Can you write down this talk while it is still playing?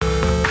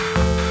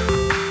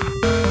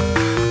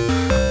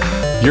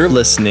You're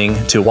listening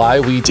to Why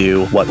We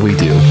Do What We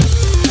Do.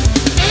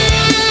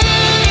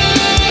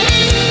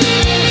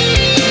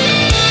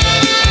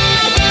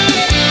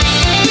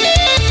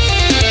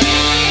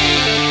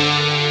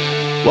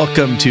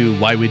 Welcome to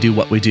Why We Do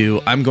What We Do.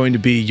 I'm going to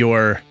be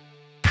your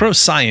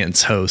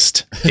pro-science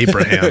host,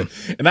 Abraham.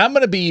 And I'm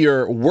going to be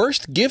your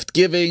worst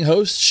gift-giving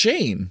host,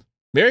 Shane.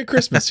 Merry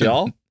Christmas,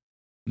 y'all.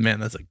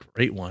 Man, that's a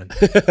great one.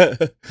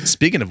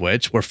 Speaking of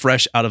which, we're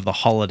fresh out of the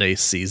holiday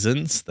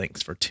seasons.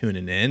 Thanks for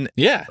tuning in.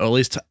 Yeah. Or at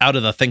least out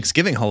of the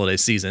Thanksgiving holiday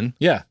season.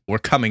 Yeah. We're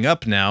coming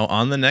up now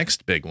on the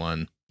next big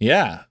one.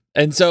 Yeah.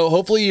 And so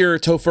hopefully your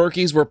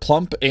tofurkeys were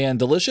plump and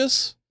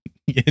delicious.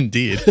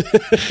 Indeed.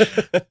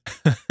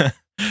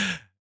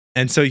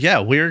 And so, yeah,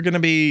 we're going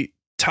to be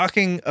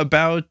talking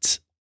about,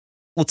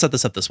 let's set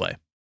this up this way.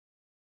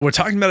 We're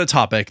talking about a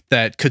topic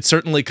that could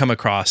certainly come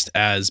across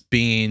as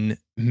being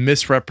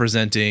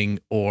misrepresenting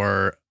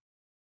or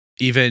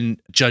even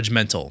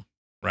judgmental,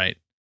 right?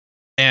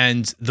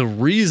 And the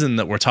reason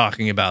that we're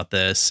talking about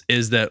this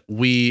is that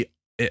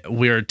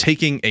we're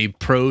taking a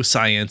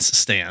pro-science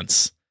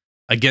stance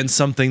against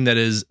something that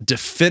is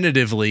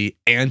definitively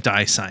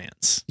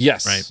anti-science.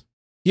 Yes. Right?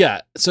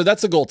 Yeah. So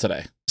that's the goal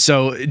today.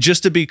 So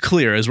just to be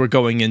clear, as we're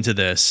going into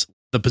this,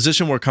 the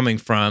position we're coming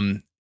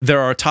from, there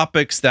are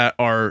topics that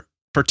are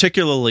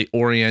particularly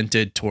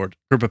oriented toward a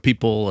group of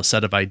people, a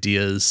set of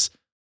ideas,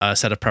 a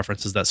set of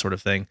preferences, that sort of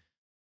thing.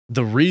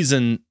 The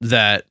reason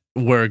that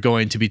we're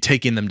going to be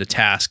taking them to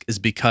task is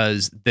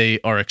because they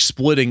are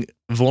exploiting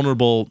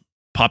vulnerable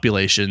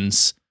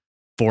populations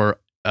for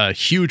a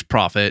huge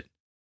profit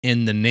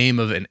in the name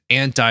of an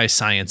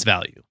anti-science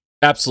value.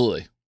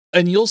 Absolutely.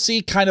 And you'll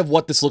see kind of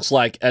what this looks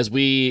like as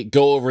we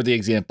go over the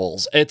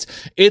examples.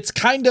 It's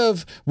kind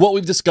of what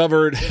we've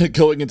discovered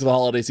going into the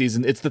holiday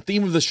season. It's the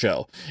theme of the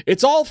show.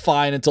 It's all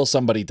fine until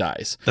somebody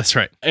dies. That's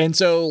right. And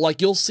so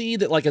you'll see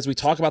that as we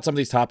talk about some of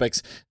these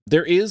topics,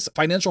 there is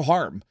financial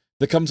harm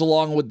that comes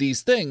along with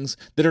these things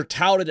that are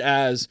touted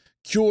as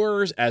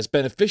cures, as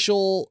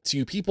beneficial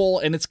to people.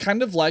 And it's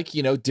kind of like,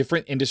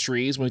 different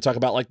industries. When we talk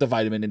about the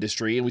vitamin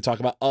industry and we talk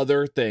about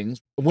other things,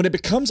 when it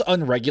becomes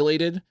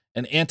unregulated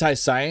and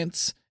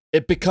anti-science,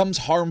 it becomes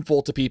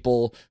harmful to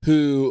people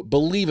who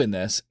believe in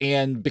this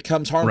and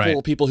becomes harmful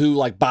to people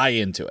who buy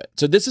into it.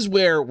 So this is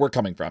where we're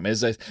coming from,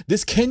 is that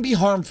this can be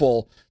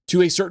harmful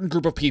to a certain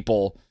group of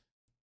people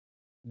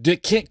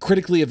that can't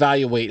critically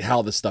evaluate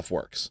how this stuff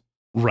works.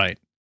 Right.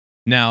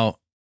 Now,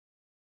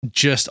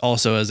 just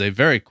also as a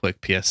very quick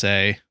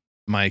PSA,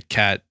 my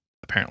cat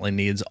apparently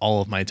needs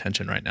all of my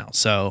attention right now.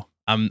 So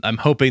I'm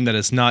hoping that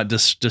it's not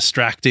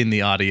distracting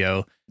the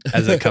audio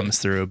as it comes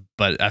through,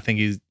 but I think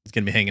he's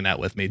going to be hanging out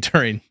with me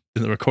during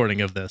the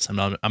recording of this. I'm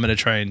going to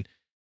try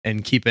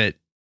and keep it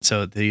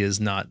so that he is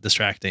not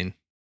distracting.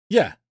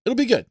 Yeah, it'll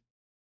be good.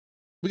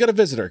 We got a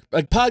visitor,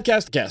 a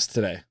podcast guest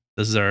today.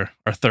 This is our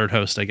third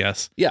host, I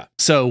guess. Yeah.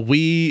 So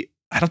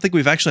I don't think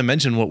we've actually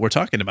mentioned what we're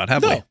talking about,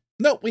 have we?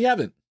 No, we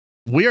haven't.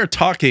 We are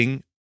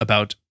talking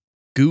about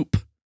Goop.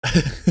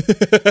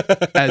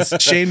 As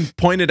Shane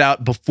pointed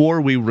out before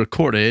we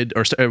recorded,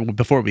 or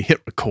before we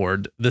hit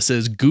record, this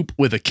is Goop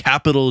with a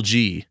capital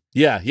G.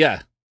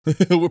 Yeah.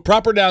 We're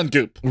proper noun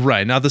Goop.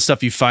 Right, not the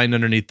stuff you find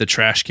underneath the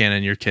trash can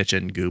in your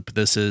kitchen Goop.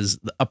 This is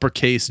the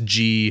uppercase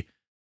G,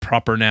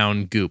 proper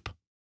noun Goop.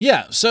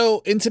 Yeah,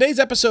 so in today's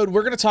episode,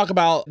 we're going to talk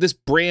about this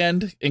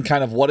brand and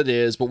kind of what it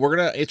is, but we're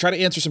going to try to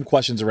answer some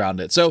questions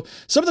around it. So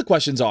some of the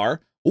questions are,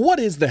 what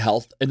is the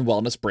health and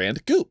wellness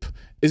brand Goop?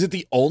 Is it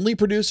the only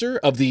producer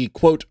of the,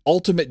 quote,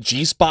 ultimate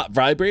G-spot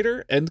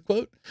vibrator, end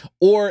quote,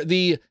 or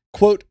the,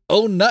 quote,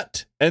 oh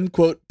nut, end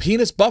quote,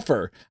 penis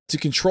buffer to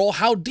control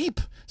how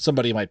deep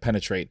somebody might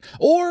penetrate?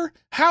 Or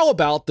how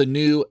about the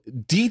new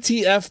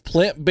DTF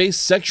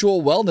plant-based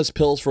sexual wellness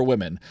pills for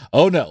women?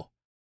 Oh no,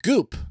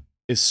 Goop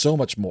is so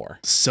much more.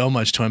 So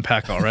much to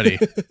unpack already.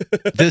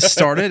 This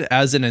started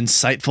as an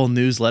insightful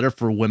newsletter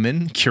for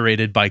women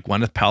curated by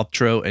Gwyneth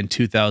Paltrow in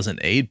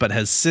 2008, but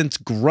has since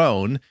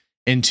grown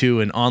into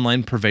an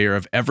online purveyor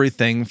of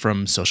everything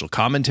from social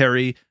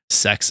commentary,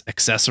 sex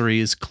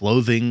accessories,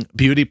 clothing,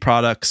 beauty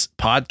products,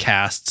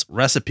 podcasts,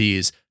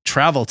 recipes,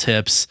 travel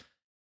tips,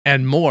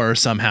 and more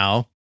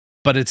somehow.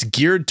 But it's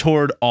geared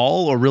toward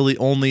all or really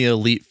only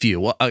elite few.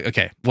 Well,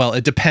 okay. Well,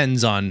 it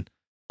depends on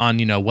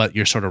what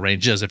your sort of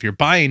range is. If you're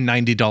buying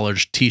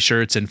 $90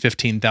 t-shirts and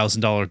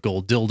 $15,000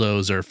 gold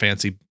dildos or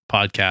fancy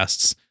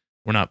podcasts,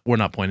 we're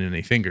not pointing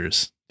any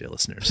fingers, dear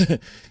listeners.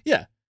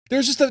 Yeah.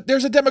 There's a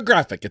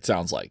demographic, it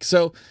sounds like.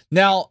 So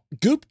now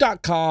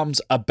Goop.com's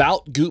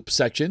About Goop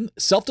section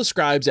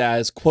self-describes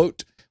as,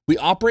 quote, we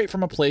operate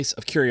from a place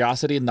of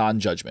curiosity and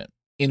non-judgment,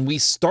 and we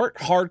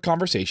start hard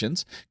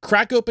conversations,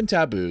 crack open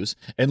taboos,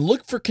 and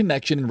look for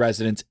connection and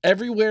resonance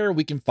everywhere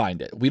we can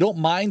find it. We don't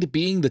mind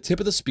being the tip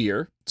of the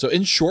spear. So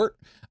in short,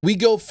 we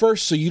go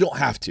first so you don't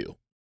have to.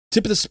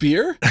 Tip of the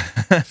spear?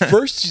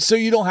 First so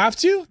you don't have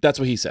to? That's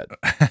what he said.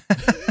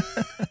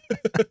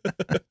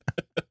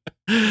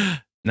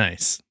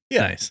 Nice.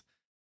 Yeah. Nice.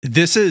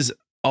 This is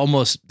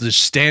almost the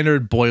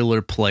standard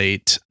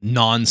boilerplate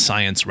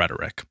non-science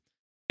rhetoric.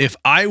 If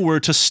I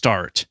were to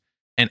start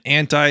an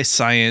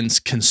anti-science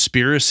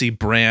conspiracy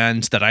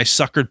brand that I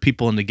suckered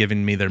people into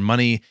giving me their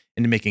money,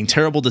 into making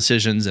terrible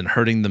decisions and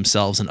hurting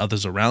themselves and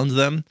others around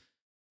them,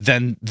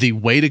 then the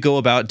way to go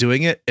about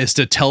doing it is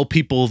to tell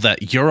people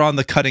that you're on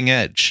the cutting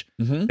edge.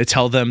 To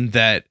tell them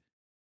that,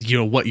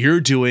 what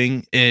you're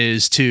doing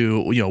is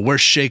we're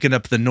shaking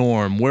up the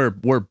norm.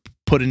 We're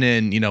putting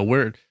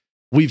in,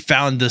 we've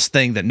found this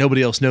thing that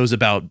nobody else knows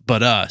about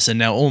but us, and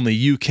now only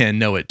you can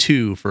know it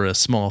too for a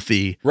small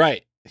fee.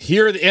 Right.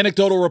 Here are the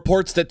anecdotal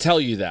reports that tell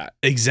you that.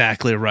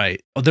 Exactly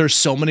right. There's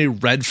so many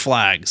red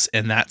flags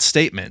in that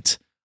statement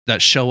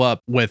that show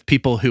up with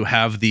people who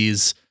have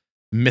these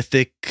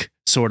mythic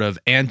sort of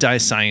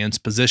anti-science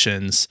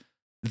positions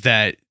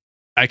that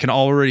I can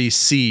already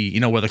see,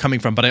 where they're coming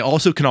from, but I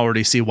also can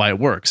already see why it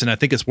works. And I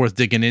think it's worth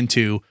digging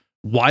into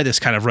why this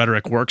kind of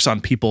rhetoric works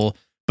on people,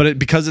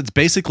 because it's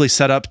basically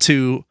set up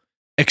to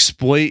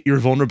exploit your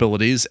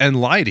vulnerabilities and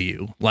lie to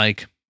you.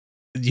 Like,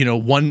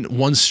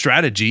 one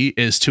strategy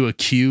is to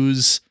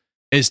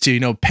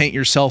paint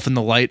yourself in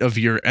the light of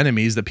your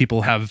enemies that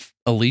people have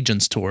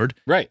allegiance toward.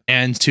 Right.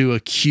 And to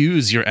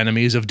accuse your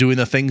enemies of doing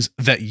the things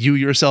that you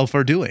yourself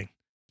are doing.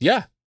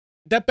 Yeah.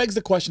 That begs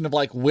the question of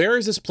where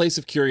is this place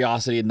of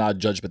curiosity and not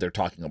judgment they're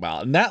talking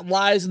about? And that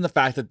lies in the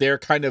fact that they're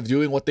kind of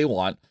doing what they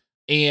want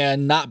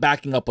and not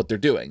backing up what they're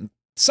doing.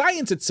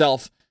 Science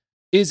itself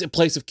is a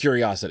place of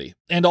curiosity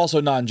and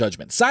also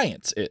non-judgment.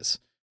 Science is.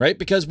 Right?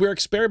 Because we're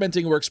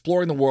experimenting, we're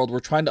exploring the world, we're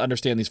trying to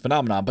understand these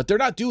phenomena, but they're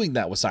not doing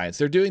that with science.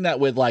 They're doing that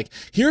with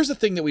here's the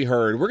thing that we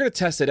heard, we're going to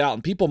test it out,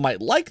 and people might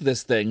like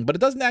this thing, but it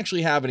doesn't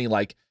actually have any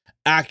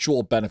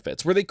actual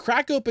benefits. Where they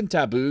crack open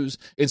taboos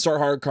and start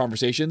hard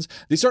conversations,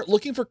 they start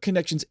looking for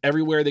connections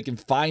everywhere they can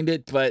find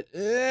it, but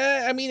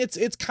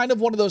it's kind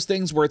of one of those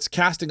things where it's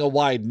casting a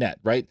wide net,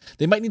 right?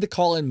 They might need to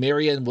call in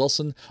Marianne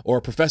Wilson or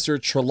Professor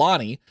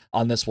Trelawney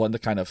on this one to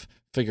kind of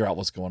figure out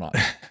what's going on.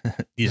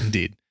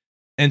 Indeed.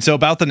 And so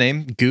about the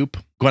name, Goop,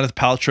 Gwyneth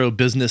Paltrow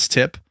business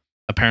tip,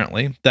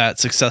 apparently, that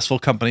successful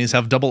companies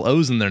have double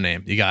O's in their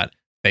name. You got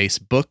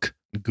Facebook,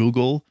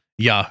 Google,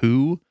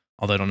 Yahoo,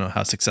 although I don't know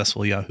how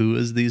successful Yahoo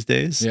is these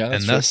days. Yeah,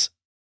 that's and thus,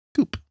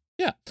 Goop.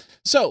 Yeah.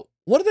 So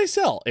what do they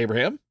sell,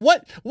 Abraham?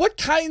 What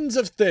kinds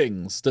of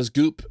things does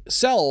Goop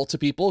sell to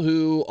people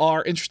who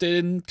are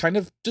interested in kind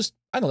of just,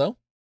 I don't know,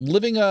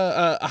 living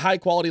a high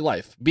quality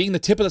life, being the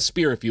tip of the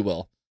spear, if you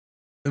will?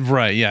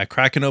 Right. Yeah.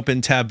 Cracking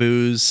open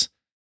taboos.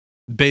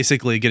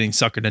 Basically getting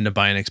suckered into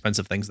buying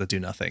expensive things that do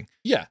nothing.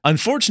 Yeah.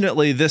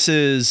 Unfortunately, this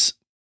is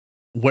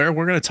where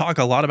we're going to talk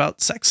a lot about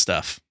sex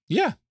stuff.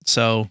 Yeah.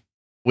 So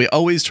we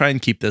always try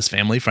and keep this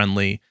family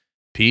friendly,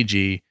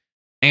 PG,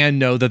 and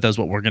know that that's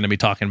what we're going to be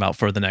talking about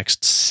for the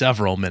next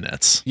several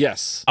minutes.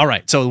 Yes. All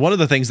right. So one of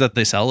the things that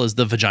they sell is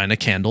the vagina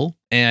candle.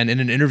 And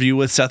in an interview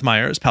with Seth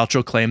Meyers,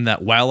 Paltrow claimed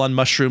that while on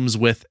mushrooms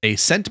with a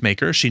scent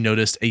maker, she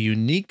noticed a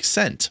unique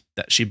scent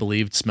that she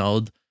believed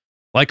smelled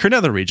like her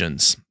nether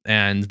regions.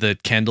 And the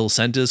candle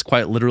scent is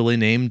quite literally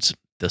named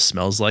 "This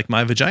Smells Like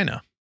My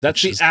Vagina."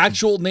 That's the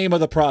actual name of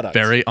the product.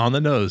 Very on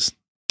the nose.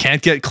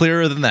 Can't get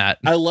clearer than that.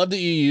 I love that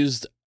you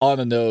used on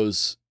the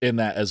nose in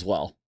that as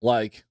well.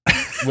 When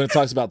it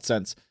talks about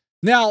scents.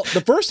 Now,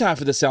 the first half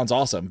of this sounds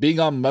awesome. Being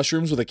on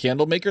mushrooms with a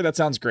candle maker, that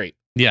sounds great.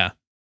 Yeah.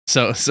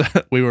 So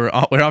we're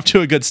off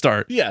to a good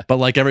start. Yeah. But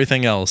like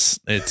everything else,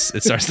 it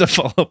starts to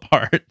fall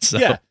apart. So.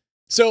 Yeah.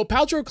 So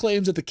Paltrow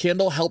claims that the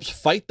candle helps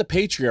fight the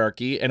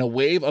patriarchy and a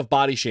wave of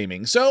body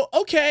shaming. So,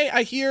 okay,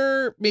 I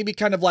hear maybe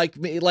kind of I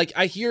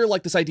hear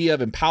this idea of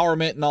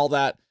empowerment and all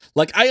that.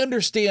 I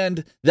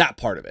understand that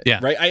part of it,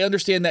 yeah. Right? I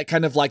understand that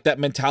kind of that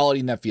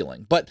mentality and that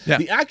feeling. But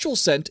The actual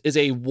scent is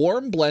a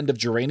warm blend of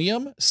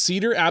geranium,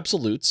 cedar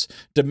absolutes,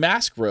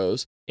 damask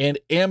rose, and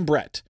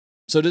ambrette.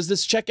 So does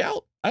this check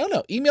out? I don't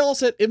know. Email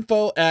us at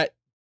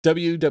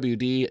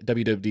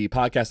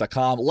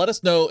info@wwd.podcast.com. Let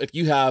us know if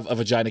you have a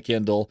vagina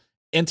candle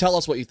and tell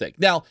us what you think.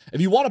 Now,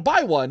 if you want to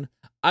buy one,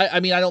 I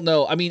don't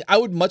know. I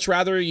would much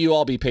rather you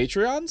all be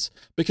Patreons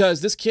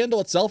because this candle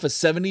itself is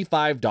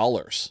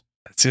 $75.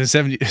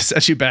 It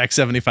sets you back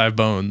 75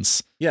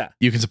 bones. Yeah.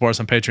 You can support us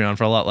on Patreon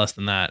for a lot less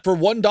than that. For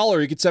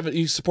 $1,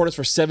 you support us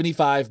for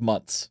 75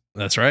 months.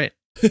 That's right.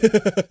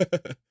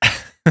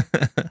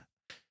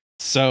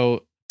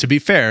 So to be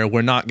fair,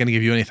 we're not going to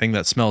give you anything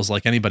that smells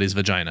like anybody's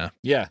vagina.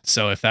 Yeah.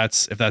 So if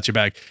that's your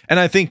bag, and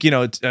I think,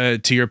 to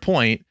your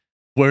point,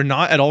 we're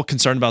not at all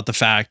concerned about the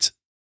fact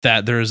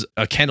that there's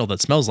a candle that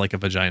smells like a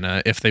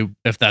vagina if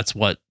that's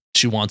what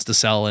she wants to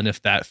sell and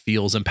if that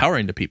feels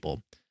empowering to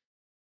people.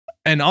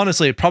 And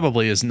honestly, it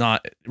probably is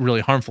not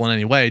really harmful in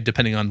any way,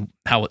 depending on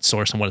how it's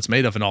sourced and what it's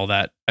made of and all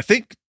that. I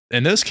think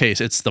in this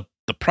case, it's the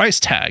price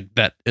tag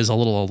that is a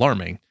little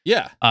alarming.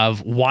 Yeah.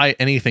 Of why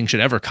anything should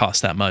ever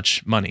cost that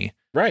much money.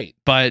 Right.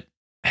 But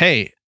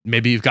hey,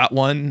 maybe you've got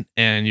one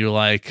and you're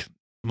like,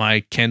 my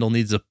candle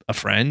needs a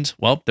friend.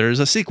 Well, there's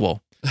a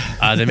sequel.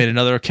 They made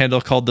another candle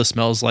called "The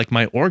Smells Like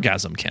My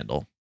Orgasm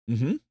Candle."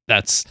 Mm-hmm.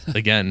 That's,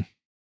 again,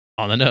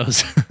 on the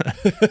nose.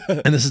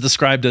 And this is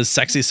described as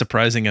sexy,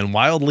 surprising, and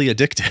wildly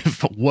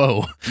addictive.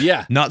 Whoa.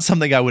 Yeah. Not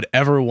something I would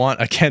ever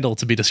want a candle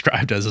to be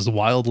described as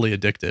wildly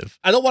addictive.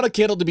 I don't want a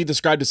candle to be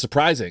described as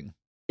surprising.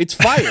 It's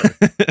fire.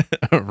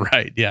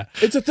 Right, yeah.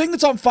 It's a thing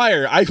that's on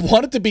fire. I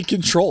want it to be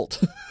controlled.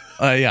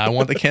 Yeah, I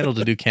want the candle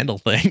to do candle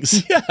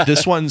things. Yeah.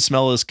 This one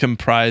smell is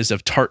comprised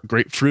of tart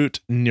grapefruit,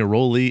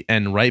 neroli,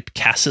 and ripe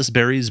cassis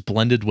berries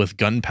blended with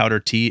gunpowder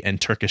tea and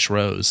Turkish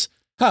rose.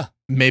 Huh.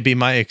 Maybe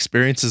my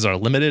experiences are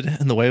limited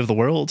in the way of the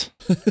world,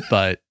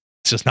 but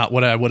it's just not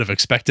what I would have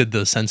expected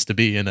the scents to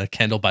be in a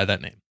candle by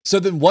that name. So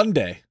then one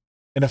day,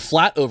 in a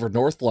flat over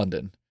North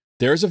London,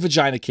 there's a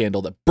vagina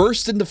candle that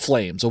burst into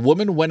flames. A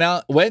woman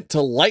went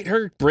to light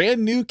her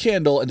brand new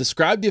candle and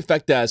described the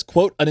effect as,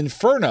 quote, an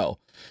inferno,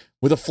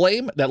 with a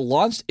flame that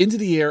launched into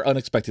the air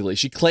unexpectedly.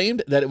 She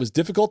claimed that it was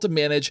difficult to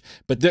manage,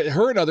 but that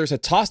her and others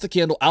had tossed the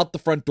candle out the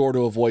front door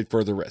to avoid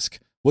further risk.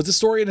 Was the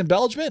story an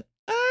embellishment?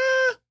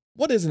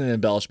 What is an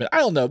embellishment? I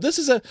don't know. This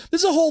is a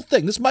whole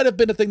thing. This might have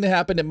been a thing that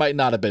happened. It might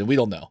not have been. We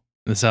don't know.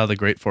 This is how the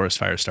Great Forest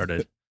Fire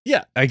started.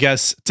 Yeah. I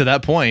guess to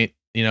that point,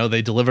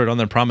 they delivered on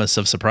their promise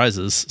of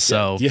surprises.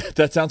 So yeah,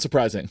 that sounds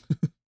surprising.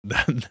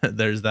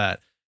 There's that.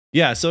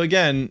 Yeah. So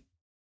again,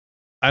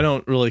 I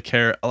don't really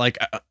care. Like,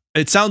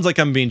 it sounds like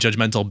I'm being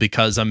judgmental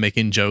because I'm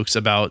making jokes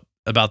about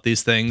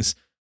these things.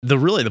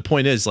 The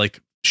point is,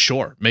 like,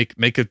 sure,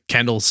 make a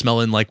candle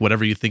smelling like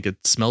whatever you think it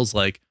smells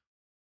like.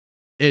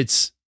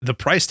 It's the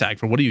price tag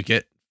for what do you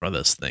get for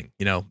this thing?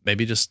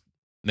 Maybe just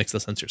mix the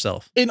scents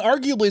yourself. And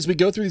arguably, as we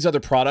go through these other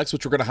products,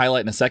 which we're going to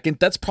highlight in a second,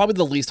 that's probably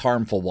the least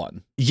harmful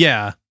one.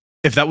 Yeah.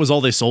 If that was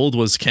all they sold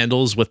was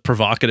candles with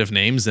provocative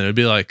names, then it'd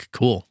be like,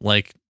 cool.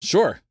 Like,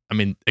 sure. I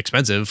mean,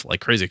 expensive,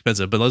 like crazy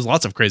expensive, but there's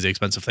lots of crazy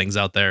expensive things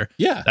out there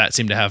that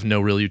seem to have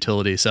no real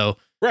utility. So,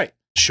 right.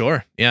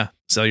 Sure. Yeah.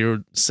 Sell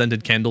your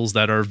scented candles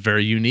that are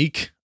very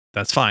unique.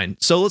 That's fine.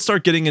 So let's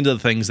start getting into the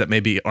things that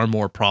maybe are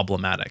more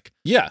problematic.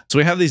 Yeah. So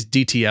we have these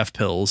DTF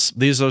pills.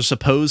 These are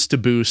supposed to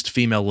boost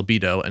female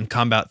libido and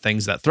combat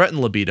things that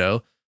threaten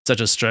libido, such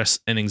as stress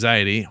and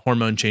anxiety,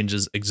 hormone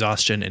changes,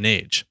 exhaustion, and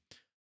age.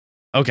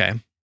 Okay.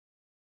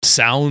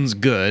 Sounds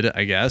good,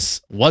 I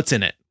guess. What's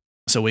in it?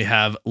 So we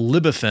have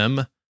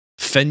Libifem,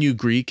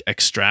 fenugreek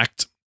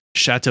extract,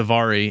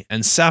 shatavari,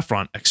 and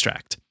saffron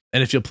extract.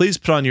 And if you'll please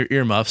put on your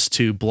earmuffs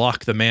to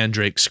block the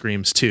mandrake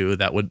screams too,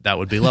 that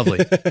would be lovely.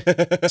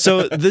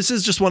 So this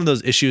is just one of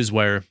those issues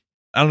where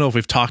I don't know if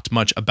we've talked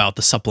much about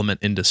the supplement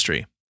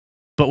industry,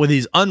 but with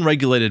these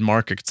unregulated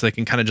markets, they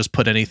can kind of just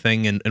put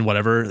anything in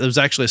whatever. There was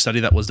actually a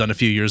study that was done a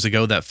few years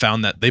ago that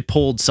found that they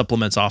pulled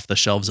supplements off the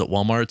shelves at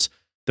Walmart's.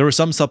 There were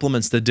some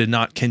supplements that did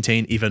not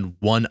contain even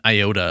 1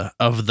 iota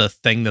of the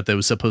thing that they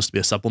was supposed to be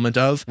a supplement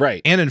of.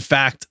 Right. And in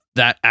fact,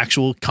 that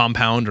actual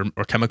compound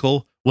or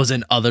chemical was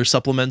in other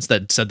supplements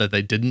that said that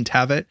they didn't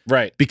have it.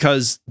 Right.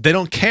 Because they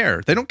don't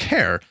care. They don't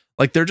care.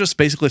 Like, they're just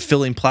basically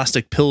filling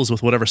plastic pills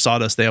with whatever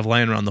sawdust they have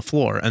lying around the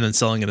floor and then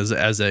selling it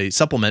as a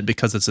supplement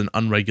because it's an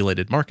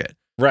unregulated market.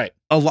 Right.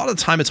 A lot of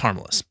the time it's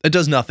harmless. It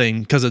does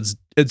nothing because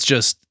it's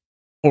just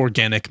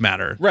organic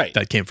matter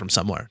that came from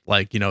somewhere.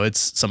 Like,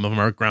 it's some of them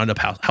are ground up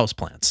house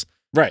plants.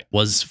 Right.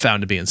 Was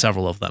found to be in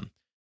several of them.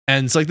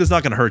 And it's like, that's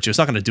not going to hurt you. It's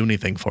not going to do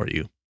anything for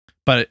you,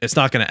 but it's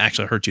not going to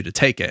actually hurt you to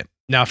take it.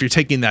 Now, if you're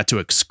taking that to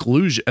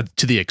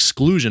the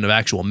exclusion of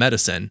actual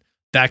medicine,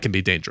 that can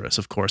be dangerous,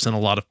 of course, and a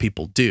lot of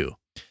people do.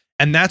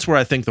 And that's where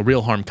I think the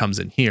real harm comes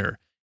in here,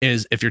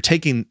 is if you're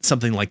taking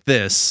something like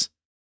this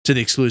to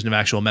the exclusion of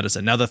actual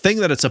medicine. Now, the thing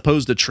that it's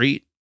supposed to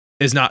treat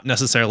is not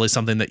necessarily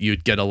something that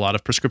you'd get a lot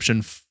of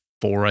prescription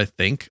for, I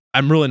think.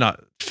 I'm really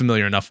not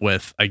familiar enough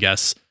with, I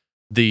guess,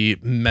 the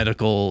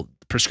medical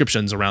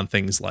prescriptions around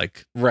things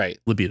like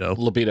libido.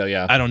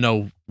 Yeah. I don't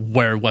know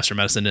where Western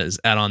medicine is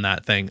at on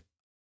that thing.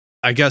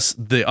 I guess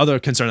the other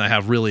concern I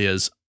have really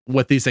is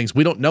with these things,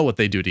 we don't know what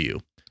they do to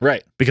you.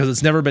 Right. Because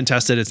it's never been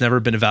tested. It's never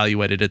been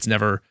evaluated. It's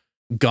never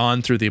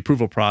gone through the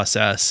approval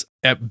process.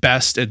 At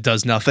best, it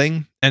does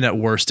nothing. And at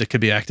worst, it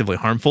could be actively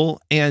harmful.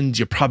 And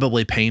you're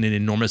probably paying an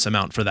enormous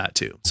amount for that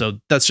too. So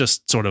that's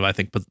just sort of, I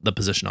think, the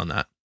position on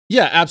that.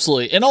 Yeah,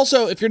 absolutely. And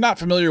also, if you're not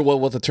familiar with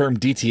what the term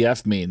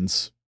DTF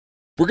means,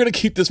 we're going to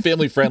keep this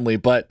family friendly,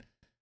 but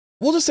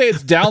we'll just say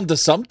it's down to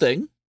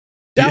something.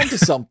 Down to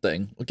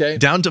something, okay?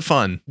 Down to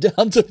fun.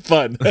 Down to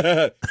fun.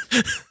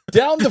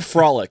 Down to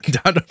frolic.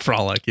 Down to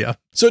frolic, yeah.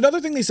 So another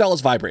thing they sell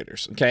is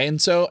vibrators, okay? And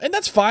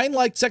that's fine.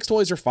 Like, sex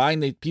toys are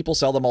fine. People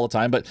sell them all the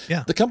time. But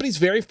the company's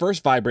very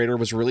first vibrator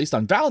was released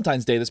on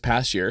Valentine's Day this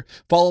past year,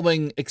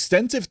 following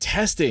extensive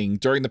testing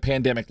during the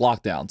pandemic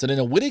lockdowns. And in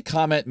a witty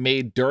comment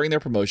made during their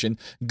promotion,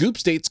 Goop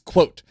states,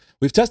 quote,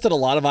 "We've tested a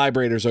lot of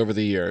vibrators over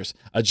the years,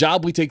 a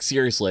job we take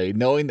seriously,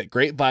 knowing that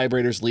great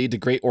vibrators lead to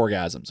great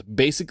orgasms.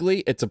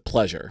 Basically, it's a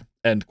pleasure,"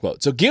 end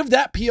quote. So give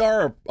that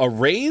PR a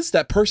raise,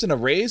 that person a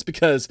raise,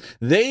 because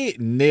they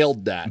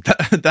nailed that.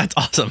 That's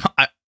awesome.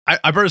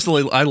 I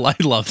personally, I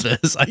love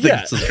this. I think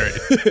this is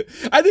great.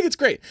 I think it's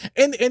great.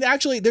 And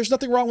actually, there's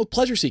nothing wrong with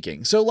pleasure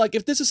seeking. So, like,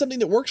 if this is something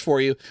that works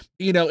for you,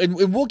 you know, and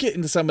we'll get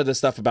into some of the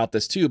stuff about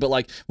this too, but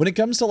like, when it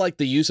comes to like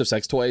the use of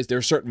sex toys, there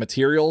are certain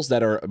materials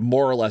that are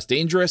more or less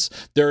dangerous.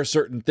 There are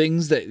certain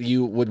things that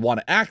you would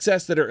want to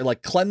access that are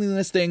like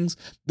cleanliness things.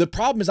 The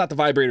problem is not the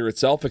vibrator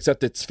itself,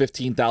 except it's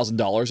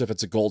 $15,000 if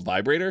it's a gold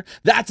vibrator.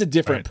 That's a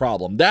different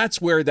problem.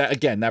 That's where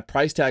that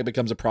price tag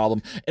becomes a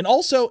problem. And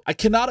also, I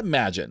cannot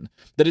imagine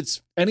that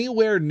it's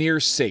anywhere near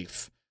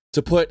safe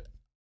to put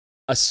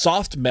a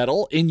soft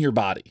metal in your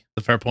body.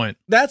 A fair point.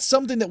 That's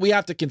something that we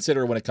have to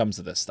consider when it comes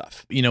to this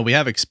stuff. You know, we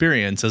have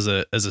experience as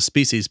a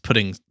species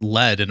putting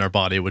lead in our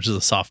body, which is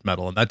a soft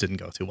metal, and that didn't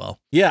go too well.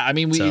 Yeah, I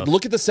mean, we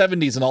look at the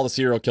 70s and all the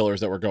serial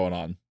killers that were going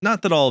on.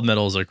 Not that all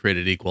metals are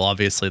created equal.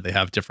 Obviously, they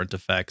have different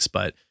effects,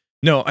 but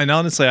no, and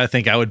honestly, I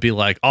think I would be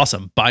like,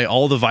 awesome, buy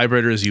all the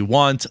vibrators you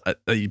want.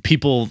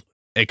 People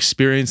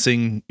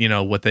experiencing, you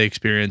know, what they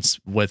experience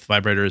with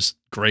vibrators,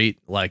 great.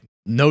 Like,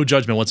 no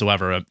judgment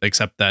whatsoever,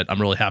 except that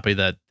I'm really happy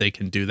that they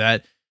can do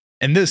that.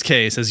 In this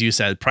case, as you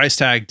said, price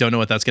tag, don't know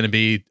what that's going to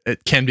be.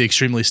 It can be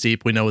extremely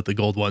steep. We know with the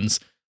gold ones.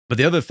 But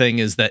the other thing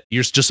is that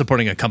you're just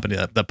supporting a company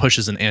that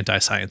pushes an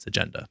anti-science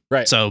agenda.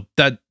 Right. So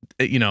that,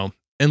 you know,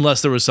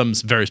 unless there was some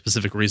very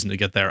specific reason to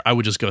get there, I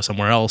would just go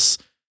somewhere else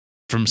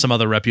from some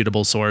other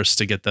reputable source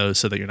to get those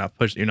so that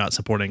you're not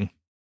supporting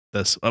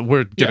this.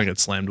 We're getting it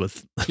slammed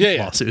with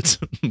lawsuits.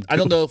 I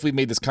don't know if we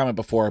made this comment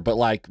before, but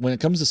like when it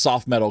comes to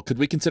soft metal, could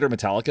we consider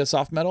Metallica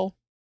soft metal?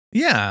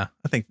 Yeah,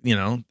 I think, you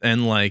know,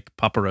 and like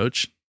Papa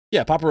Roach.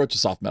 Yeah, Papa Roach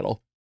is soft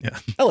metal. Yeah,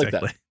 I like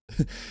that.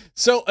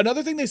 So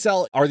another thing they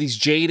sell are these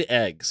jade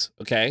eggs.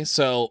 Okay,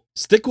 so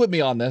stick with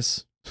me on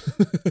this.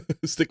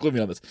 Stick with me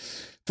on this.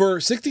 For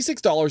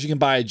 $66, you can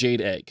buy a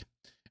jade egg.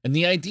 And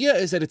the idea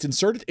is that it's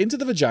inserted into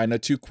the vagina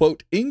to,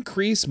 quote,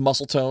 increase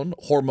muscle tone,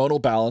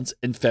 hormonal balance,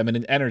 and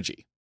feminine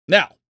energy.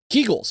 Now,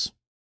 Kegels.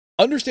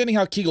 Understanding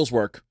how Kegels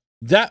work,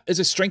 that is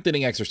a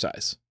strengthening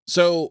exercise.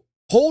 So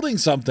holding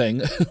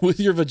something with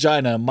your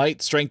vagina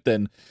might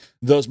strengthen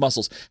those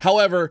muscles.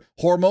 However,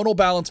 hormonal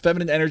balance,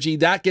 feminine energy,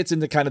 that gets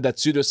into kind of that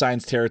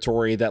pseudoscience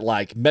territory, that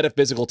like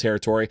metaphysical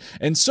territory.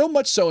 And so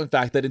much so, in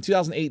fact, that in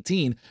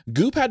 2018,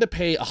 Goop had to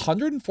pay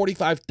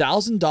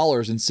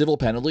 $145,000 in civil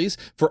penalties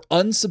for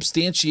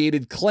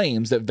unsubstantiated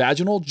claims that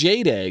vaginal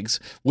jade eggs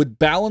would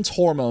balance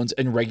hormones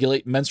and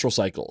regulate menstrual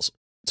cycles.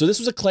 So this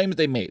was a claim that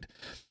they made.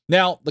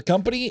 Now, the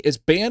company is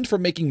banned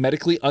from making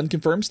medically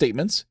unconfirmed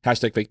statements,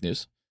 #fake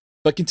news,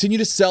 but continue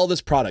to sell this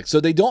product. So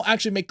they don't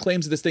actually make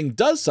claims that this thing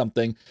does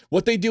something.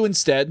 What they do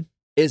instead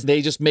is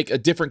they just make a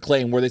different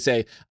claim where they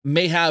say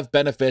may have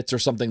benefits or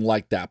something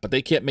like that, but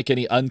they can't make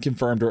any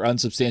unconfirmed or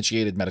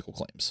unsubstantiated medical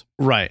claims.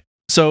 Right.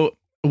 So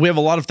we have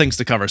a lot of things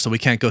to cover, so we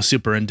can't go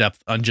super in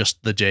depth on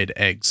just the jade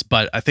eggs,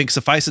 but I think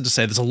suffice it to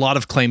say there's a lot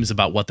of claims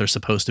about what they're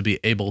supposed to be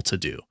able to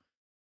do.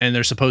 And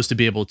they're supposed to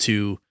be able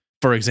to,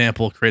 for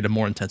example, create a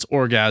more intense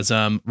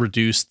orgasm,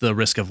 reduce the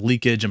risk of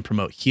leakage and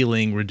promote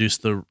healing, reduce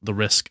the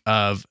risk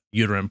of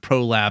uterine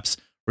prolapse,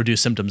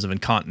 reduce symptoms of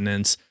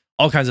incontinence,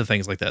 all kinds of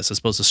things like this. It's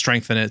supposed to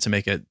strengthen it to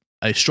make it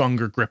a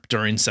stronger grip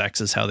during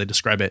sex is how they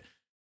describe it.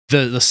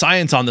 The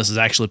science on this is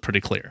actually pretty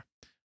clear.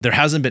 There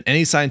hasn't been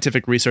any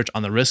scientific research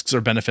on the risks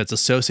or benefits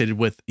associated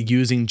with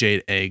using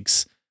jade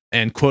eggs.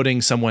 And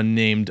quoting someone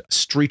named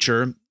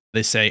Streecher,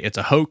 they say it's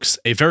a hoax,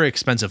 a very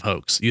expensive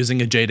hoax. Using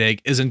a jade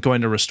egg isn't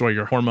going to restore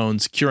your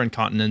hormones, cure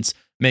incontinence,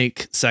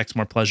 make sex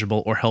more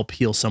pleasurable, or help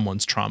heal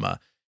someone's trauma.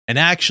 And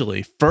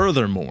actually,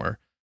 furthermore,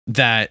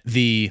 that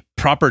the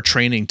proper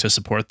training to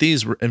support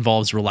these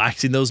involves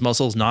relaxing those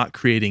muscles, not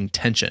creating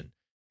tension.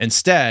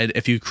 Instead,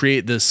 if you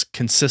create this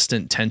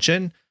consistent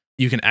tension,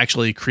 you can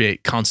actually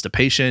create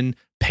constipation,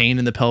 pain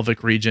in the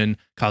pelvic region,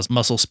 cause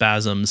muscle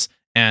spasms,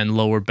 and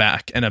lower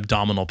back and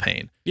abdominal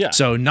pain. Yeah.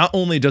 So not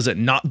only does it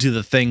not do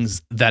the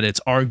things that it's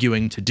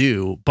arguing to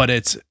do, but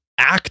it's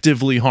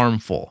actively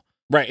harmful.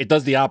 Right. It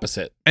does the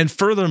opposite. And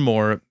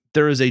furthermore,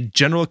 there is a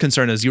general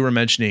concern, as you were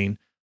mentioning,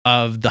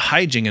 of the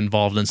hygiene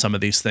involved in some of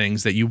these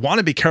things, that you want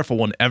to be careful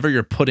whenever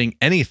you're putting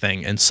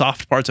anything in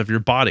soft parts of your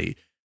body,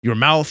 your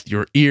mouth,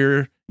 your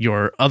ear,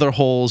 your other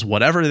holes,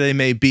 whatever they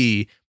may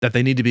be, that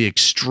they need to be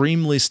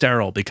extremely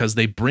sterile because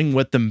they bring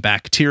with them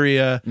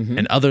bacteria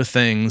and other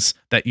things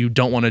that you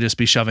don't want to just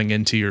be shoving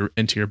into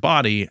your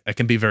body. It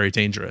can be very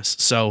dangerous.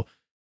 So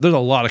there's a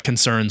lot of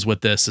concerns with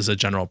this as a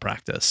general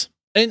practice.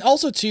 And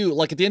also too,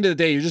 like at the end of the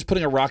day, you're just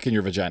putting a rock in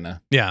your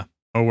vagina. Yeah.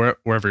 Or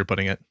wherever you're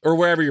putting it. Or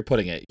wherever you're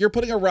putting it. You're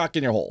putting a rock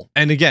in your hole.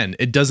 And again,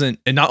 it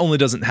not only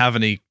doesn't have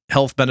any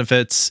health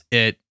benefits,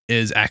 it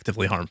is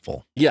actively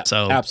harmful. Yeah,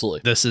 so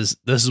absolutely. This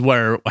is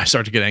where I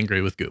start to get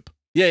angry with Goop.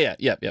 Yeah.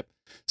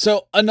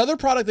 So another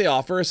product they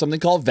offer is something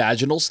called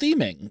vaginal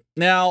steaming.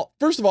 Now,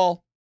 first of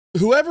all,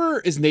 whoever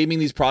is naming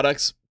these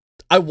products,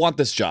 I want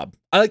this job.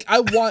 That's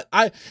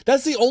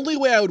the only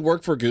way I would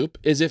work for Goop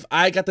is if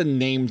I got to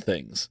name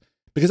things.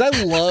 because I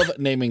love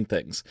naming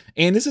things.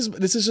 And this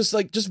is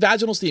just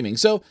vaginal steaming.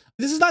 So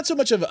this is not so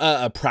much of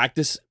a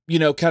practice,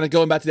 kind of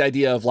going back to the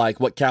idea of like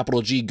what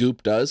capital G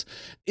Goop does.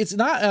 It's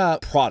not a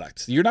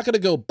product. You're not going to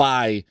go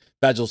buy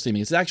vaginal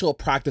steaming. It's an actual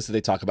practice that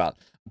they talk about.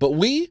 But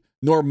we,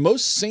 nor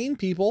most sane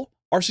people,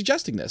 are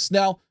suggesting this.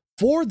 Now,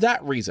 for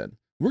that reason,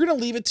 we're going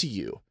to leave it to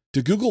you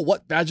to Google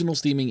what vaginal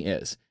steaming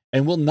is.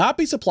 And we'll not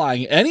be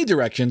supplying any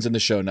directions in the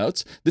show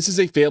notes. This is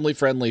a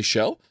family-friendly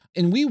show.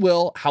 And we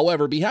will,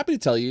 however, be happy to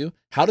tell you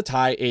how to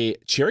tie a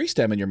cherry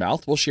stem in your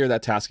mouth. We'll share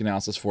that task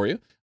analysis for you.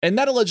 And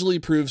that allegedly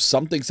proves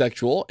something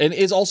sexual and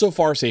is also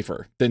far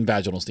safer than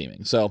vaginal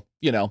steaming. So,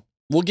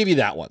 we'll give you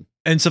that one.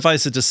 And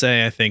suffice it to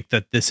say, I think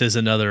that this is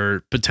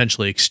another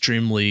potentially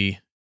extremely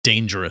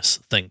dangerous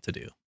thing to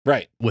do.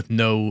 Right. With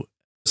no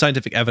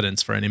scientific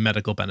evidence for any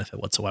medical benefit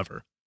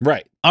whatsoever.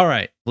 Right. All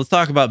right. Let's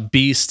talk about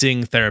bee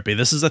sting therapy.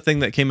 This is a thing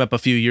that came up a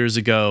few years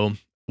ago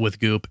with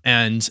Goop,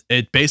 and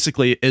it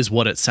basically is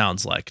what it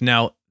sounds like.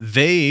 Now,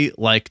 they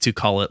like to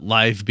call it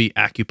live bee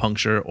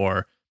acupuncture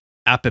or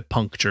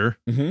apipuncture,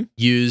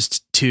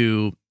 used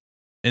to,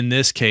 in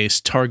this case,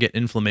 target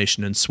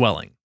inflammation and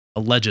swelling.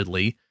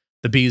 Allegedly,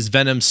 the bee's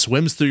venom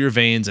swims through your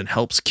veins and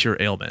helps cure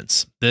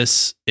ailments.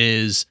 This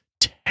is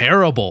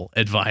terrible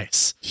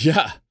advice.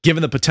 Yeah.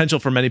 Given the potential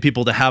for many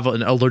people to have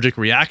an allergic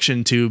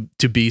reaction to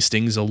bee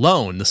stings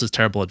alone, this is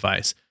terrible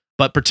advice.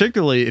 But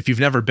particularly if you've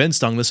never been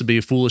stung, this would be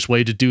a foolish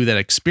way to do that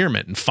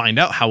experiment and find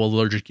out how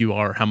allergic you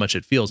are, how much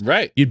it feels.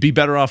 Right. You'd be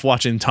better off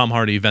watching Tom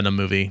Hardy Venom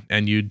movie,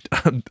 and you'd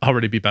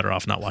already be better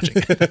off not watching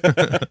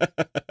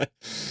it.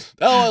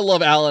 Oh, I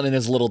love Alan and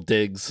his little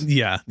digs.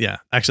 Yeah.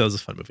 Actually, that was a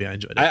fun movie. I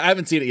enjoyed it. I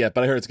haven't seen it yet,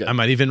 but I heard it's good. I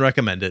might even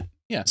recommend it.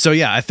 Yeah. So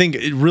yeah, I think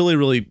it really,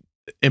 really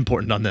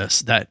important on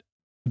this that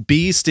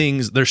bee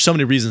stings, there's so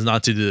many reasons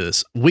not to do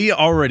this. We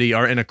already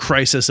are in a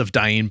crisis of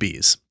dying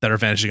bees that are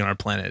vanishing on our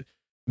planet.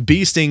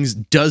 Bee stings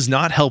does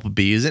not help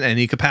bees in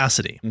any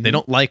capacity. They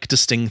don't like to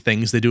sting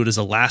things. They do it as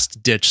a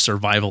last-ditch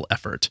survival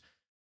effort.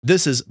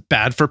 This is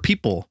bad for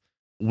people.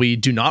 We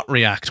do not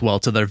react well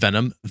to their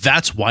venom.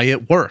 That's why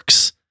it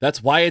works.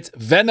 That's why it's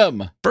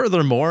venom.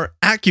 Furthermore,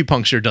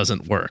 acupuncture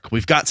doesn't work.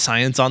 We've got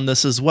science on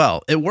this as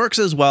well. It works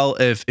as well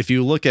if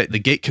you look at the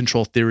gate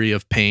control theory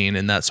of pain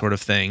and that sort of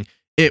thing.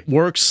 It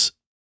works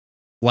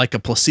like a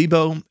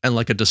placebo and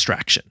like a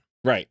distraction.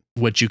 Right.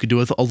 Which you could do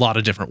with a lot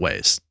of different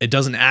ways. It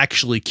doesn't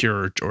actually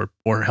cure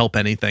or help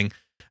anything.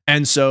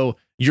 And so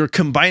you're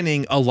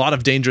combining a lot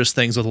of dangerous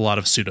things with a lot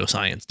of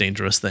pseudoscience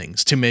dangerous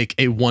things to make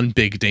a one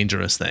big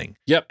dangerous thing.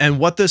 Yep. And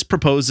what this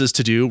proposes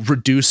to do,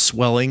 reduce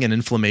swelling and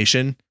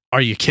inflammation. Are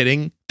you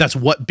kidding? That's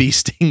what bee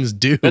stings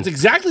do. That's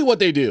exactly what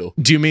they do.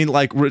 Do you mean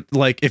like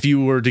if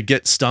you were to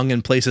get stung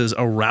in places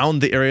around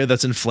the area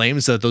that's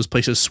inflamed so that those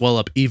places swell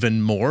up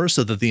even more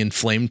so that the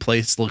inflamed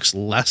place looks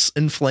less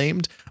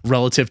inflamed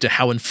relative to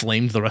how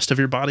inflamed the rest of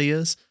your body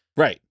is?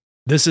 Right.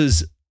 This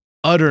is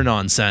utter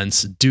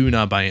nonsense. Do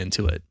not buy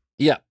into it.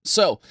 Yeah.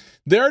 So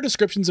there are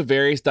descriptions of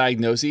various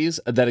diagnoses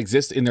that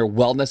exist in their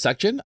wellness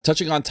section,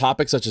 touching on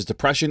topics such as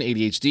depression,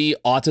 ADHD,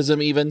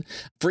 autism even.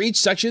 For each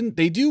section,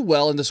 they do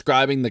well in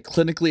describing the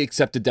clinically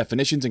accepted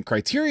definitions and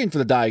criterion for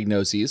the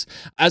diagnoses,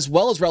 as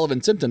well as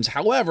relevant symptoms.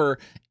 However,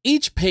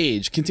 each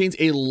page contains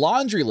a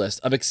laundry list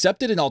of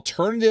accepted and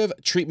alternative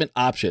treatment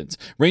options,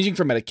 ranging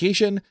from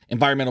medication,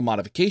 environmental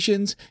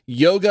modifications,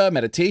 yoga,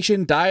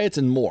 meditation, diets,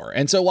 and more.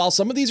 And so while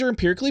some of these are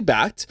empirically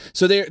backed,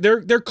 so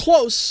they're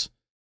close.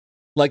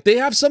 Like they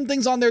have some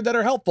things on there that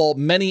are helpful,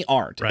 many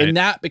aren't. Right. And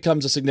that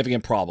becomes a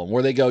significant problem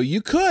where they go,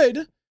 you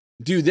could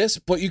do this,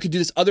 but you could do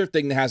this other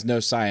thing that has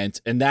no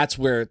science. And that's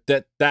where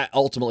that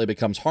ultimately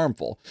becomes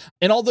harmful.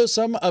 And although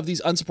some of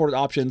these unsupported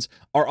options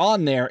are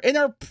on there and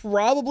are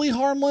probably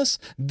harmless,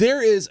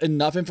 there is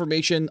enough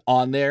information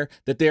on there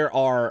that there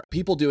are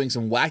people doing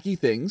some wacky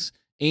things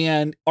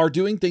and are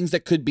doing things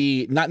that could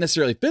be not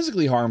necessarily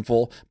physically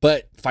harmful,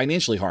 but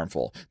financially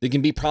harmful. They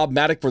can be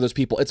problematic for those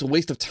people. It's a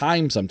waste of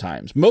time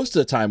sometimes, most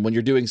of the time when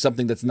you're doing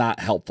something that's not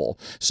helpful.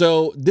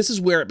 So this is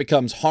where it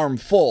becomes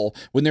harmful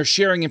when they're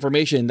sharing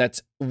information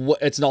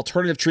it's an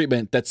alternative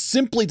treatment that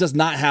simply does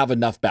not have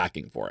enough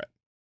backing for it.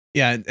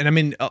 Yeah, and I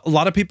mean, a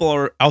lot of people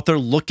are out there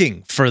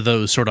looking for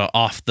those sort of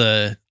off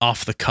the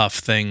cuff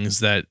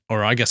things that,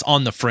 or I guess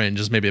on the fringe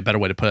is maybe a better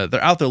way to put it.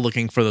 They're out there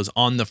looking for those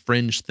on the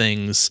fringe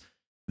things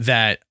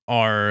that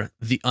are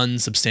the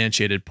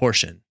unsubstantiated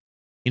portion.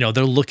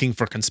 They're looking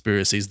for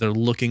conspiracies. They're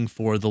looking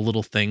for the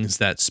little things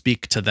that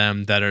speak to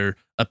them that are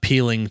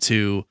appealing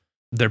to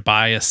their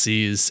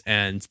biases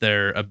and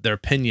their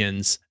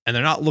opinions, and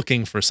they're not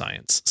looking for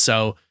science.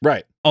 So,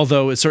 right.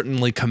 Although it's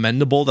certainly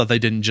commendable that they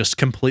didn't just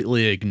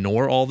completely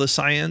ignore all the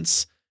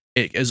science,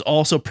 it is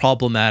also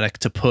problematic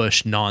to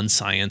push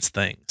non-science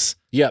things.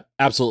 Yep,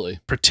 absolutely.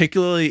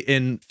 Particularly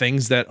in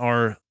things that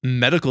are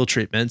medical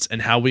treatments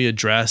and how we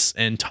address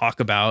and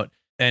talk about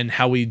and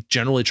how we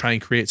generally try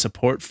and create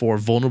support for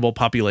vulnerable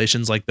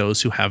populations like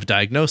those who have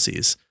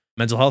diagnoses,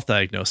 mental health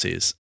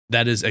diagnoses.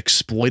 That is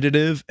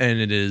exploitative and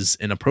it is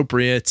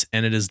inappropriate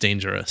and it is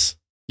dangerous.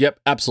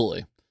 Yep,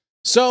 absolutely.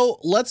 So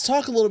let's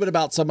talk a little bit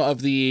about some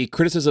of the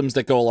criticisms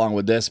that go along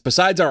with this,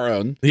 besides our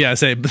own. Yeah,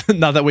 say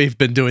now that we've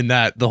been doing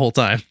that the whole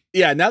time.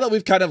 Yeah, now that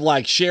we've kind of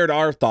like shared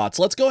our thoughts,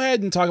 let's go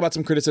ahead and talk about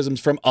some criticisms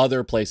from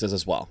other places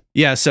as well.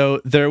 Yeah, so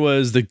there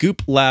was the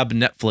Goop Lab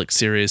Netflix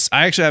series.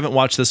 I actually haven't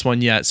watched this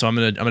one yet, so I'm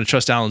gonna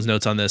trust Alan's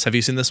notes on this. Have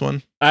you seen this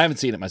one? I haven't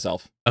seen it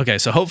myself. Okay,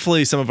 so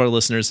hopefully some of our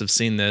listeners have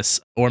seen this,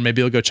 or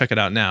maybe you'll go check it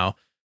out now.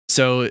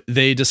 So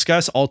they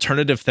discuss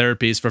alternative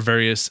therapies for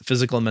various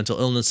physical and mental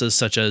illnesses,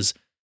 such as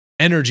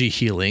energy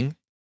healing.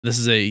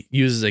 This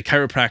uses a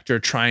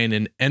chiropractor trying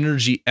an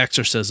energy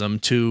exorcism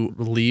to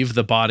relieve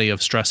the body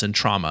of stress and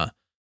trauma,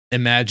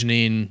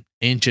 imagining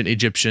ancient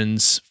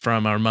Egyptians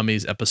from our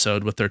mummies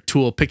episode with their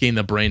tool picking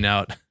the brain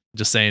out,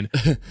 just saying,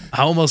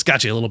 I almost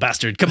got you, little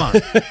bastard. Come on.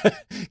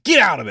 Get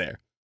out of there.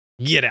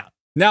 Get out.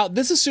 Now,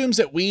 this assumes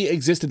that we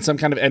exist in some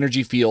kind of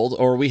energy field,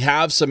 or we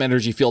have some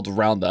energy field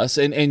around us,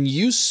 and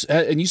you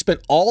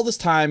spent all this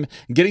time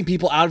getting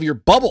people out of your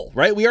bubble,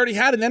 right? We already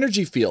had an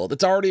energy field;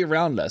 it's already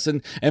around us.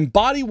 And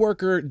body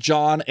worker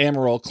John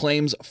Amaral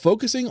claims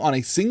focusing on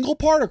a single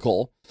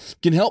particle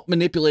can help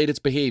manipulate its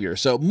behavior.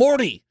 So,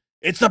 Morty,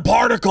 it's the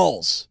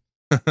particles.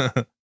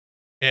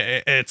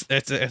 It's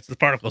the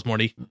particles,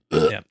 Morty.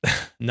 Yeah,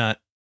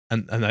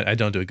 I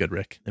don't do a good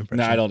Rick impression.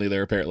 No, I don't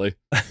either. Apparently.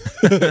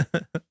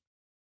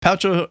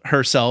 Paltrow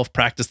herself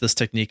practiced this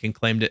technique and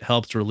claimed it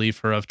helped relieve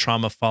her of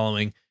trauma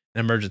following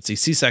an emergency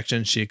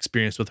C-section she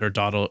experienced with her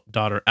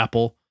daughter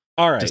Apple.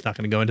 All right. Just not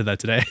going to go into that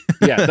today.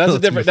 Yeah, that's a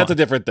different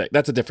thing.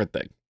 That's a different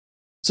thing.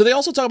 So they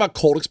also talk about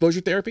cold exposure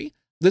therapy.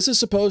 This is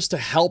supposed to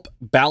help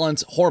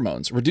balance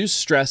hormones, reduce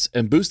stress,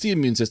 and boost the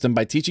immune system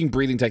by teaching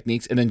breathing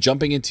techniques and then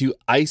jumping into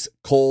ice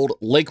cold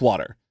lake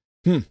water.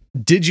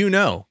 Did you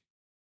know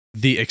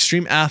the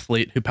extreme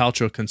athlete who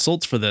Paltrow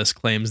consults for this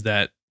claims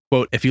that,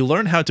 quote, if you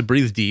learn how to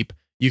breathe deep,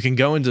 you can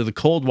go into the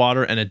cold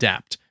water and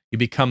adapt. You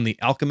become the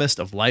alchemist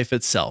of life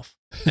itself.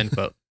 End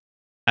quote.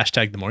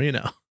 Hashtag the more you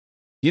know.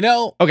 You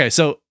know. Okay,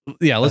 so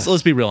yeah,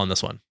 let's be real on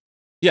this one.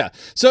 Yeah.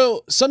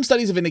 So some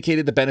studies have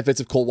indicated the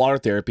benefits of cold water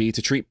therapy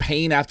to treat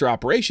pain after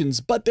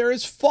operations, but there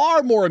is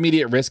far more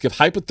immediate risk of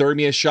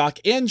hypothermia, shock,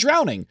 and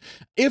drowning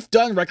if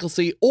done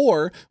recklessly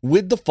or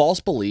with the false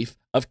belief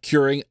of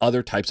curing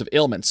other types of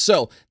ailments.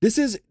 So this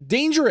is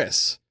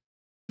dangerous.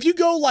 If you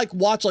go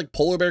watch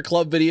Polar Bear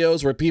Club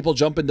videos where people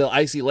jump into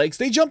icy lakes,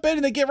 they jump in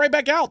and they get right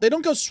back out. They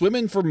don't go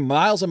swimming for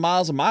miles and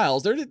miles and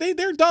miles. They're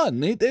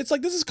done. It's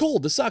like, this is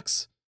cold. This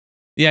sucks.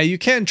 Yeah, you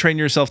can train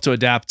yourself to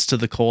adapt to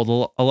the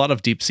cold. A lot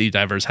of deep sea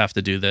divers have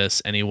to do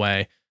this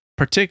anyway.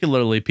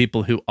 Particularly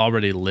people who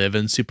already live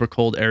in super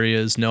cold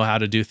areas know how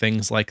to do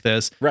things like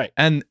this. Right.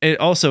 And it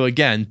also,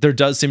 again, there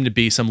does seem to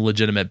be some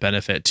legitimate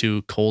benefit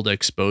to cold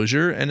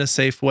exposure in a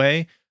safe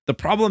way. The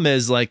problem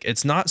is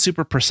it's not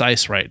super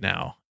precise right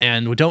now,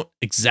 and we don't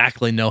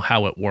exactly know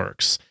how it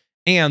works.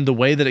 And the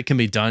way that it can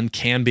be done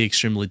can be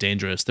extremely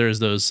dangerous. There's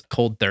those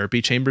cold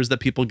therapy chambers that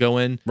people go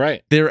in.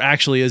 Right. There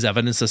actually is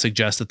evidence to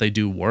suggest that they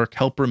do work,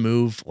 help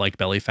remove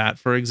belly fat,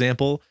 for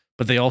example.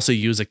 But they also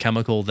use a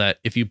chemical that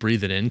if you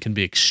breathe it in can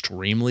be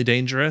extremely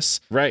dangerous.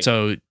 Right.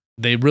 So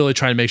they really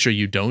try to make sure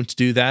you don't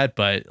do that.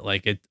 But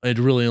it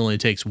really only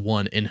takes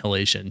one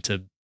inhalation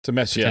to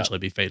mess you up. Potentially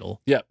be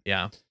fatal. Yep.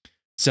 Yeah.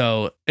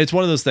 So it's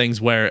one of those things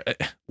where,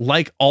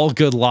 like all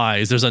good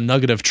lies, there's a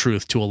nugget of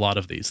truth to a lot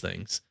of these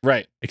things.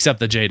 Right.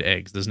 Except the jade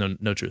eggs. There's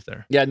no truth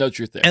there. Yeah, no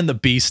truth there. And the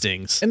bee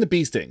stings.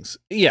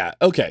 Yeah.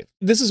 Okay.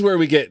 This is where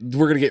we're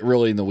going to get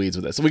really in the weeds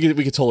with this. We could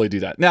totally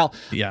do that. Now,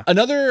 yeah.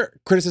 Another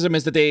criticism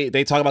is that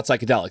they talk about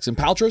psychedelics, and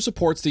Paltrow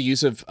supports the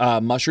use of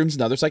mushrooms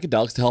and other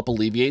psychedelics to help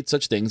alleviate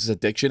such things as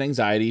addiction,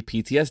 anxiety,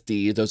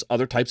 PTSD, those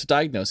other types of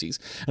diagnoses.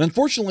 And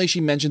unfortunately, she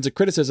mentions a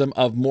criticism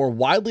of more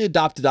widely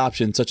adopted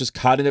options such as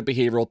cognitive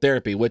behavioral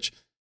therapy, which,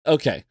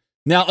 okay.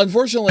 Now,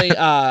 unfortunately,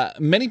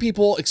 many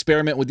people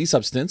experiment with these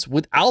substances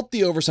without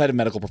the oversight of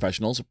medical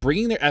professionals,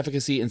 bringing their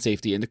efficacy and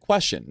safety into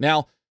question.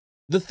 Now,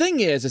 the thing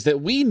is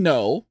that we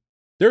know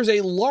there's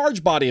a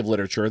large body of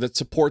literature that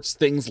supports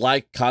things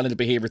like cognitive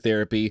behavior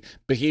therapy,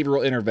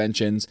 behavioral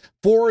interventions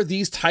for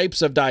these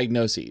types of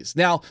diagnoses.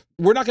 Now,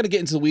 we're not going to get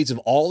into the weeds of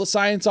all the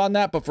science on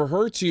that, but for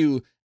her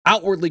to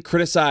outwardly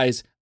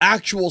criticize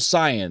actual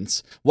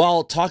science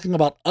while talking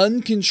about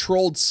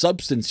uncontrolled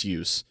substance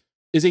use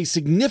is a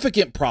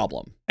significant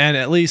problem. And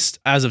at least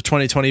as of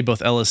 2020, both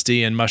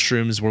LSD and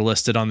mushrooms were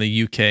listed on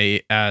the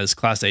UK as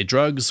Class A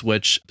drugs,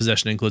 which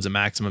possession includes a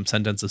maximum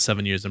sentence of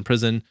 7 years in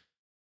prison.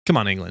 Come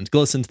on, England.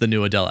 Go listen to the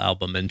new Adele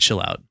album and chill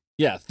out.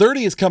 Yeah,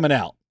 30 is coming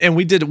out. And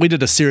we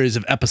did a series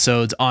of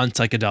episodes on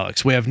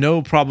psychedelics. We have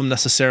no problem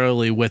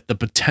necessarily with the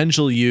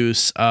potential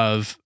use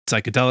of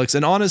psychedelics.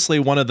 And honestly,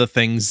 one of the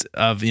things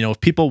of,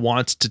 if people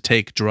want to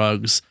take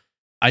drugs,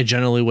 I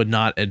generally would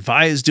not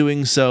advise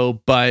doing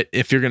so, but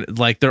if you're going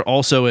to, there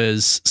also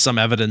is some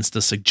evidence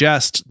to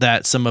suggest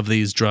that some of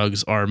these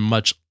drugs are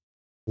much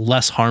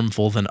less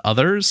harmful than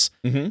others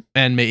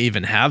and may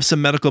even have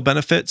some medical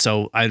benefit.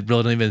 So I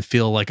really don't even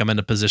feel like I'm in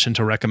a position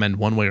to recommend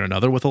one way or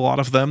another with a lot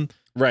of them.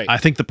 Right. I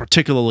think the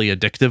particularly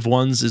addictive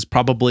ones is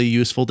probably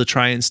useful to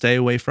try and stay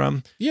away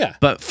from. Yeah.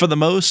 But for the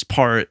most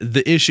part,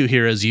 the issue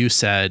here, as you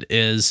said,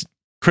 is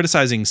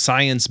criticizing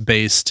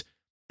science-based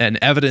and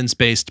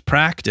evidence-based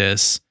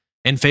practice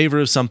in favor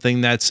of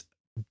something that's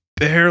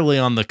barely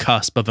on the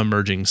cusp of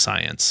emerging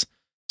science.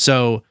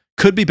 So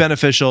could be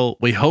beneficial.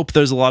 We hope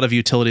there's a lot of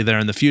utility there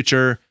in the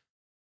future,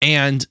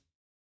 and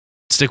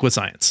stick with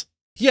science.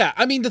 Yeah,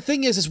 I mean, the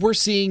thing is we're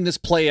seeing this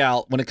play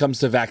out when it comes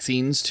to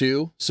vaccines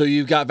too. So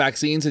you've got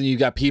vaccines and you've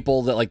got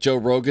people that like Joe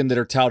Rogan that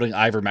are touting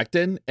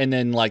ivermectin, and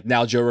then like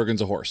now Joe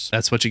Rogan's a horse.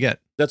 That's what you get.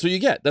 That's what you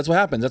get. That's what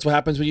happens. That's what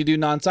happens when you do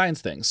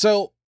non-science things.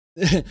 So,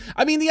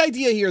 I mean, the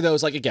idea here though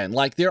is like, again,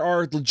 like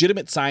there's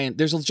legitimate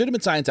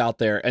science out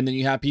there, and then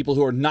you have people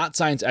who are not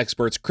science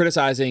experts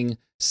criticizing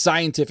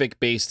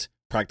scientific-based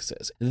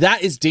practices.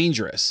 That is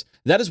dangerous.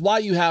 That is why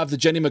you have the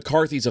Jenny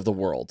McCarthy's of the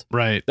world.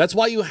 Right. That's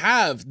why you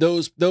have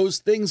those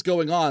things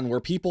going on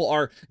where people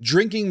are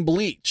drinking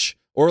bleach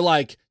or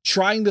like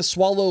trying to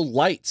swallow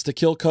lights to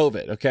kill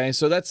COVID. Okay,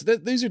 so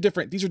these are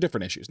different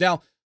issues.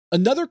 Now,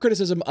 another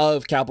criticism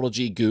of capital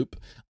G Goop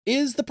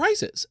is the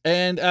prices,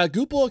 and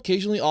Goop will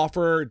occasionally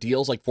offer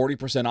deals like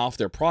 40% off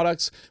their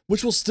products,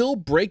 which will still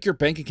break your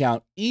bank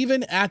account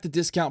even at the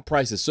discount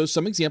prices. So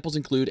some examples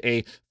include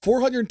a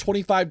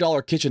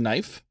 $425 kitchen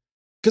knife,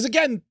 because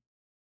again,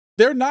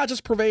 they're not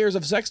just purveyors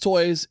of sex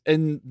toys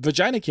and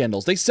vagina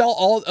candles. They sell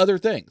all other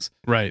things.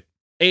 Right.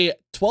 A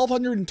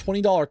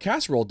 $1,220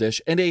 casserole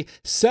dish and a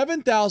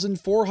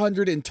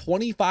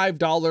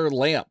 $7,425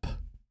 lamp.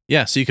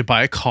 Yeah, so you could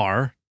buy a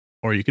car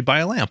or you could buy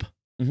a lamp.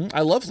 Mm-hmm.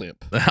 I love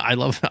lamp. I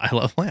love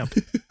lamp.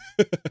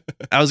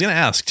 I was going to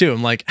ask too.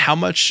 I'm like, how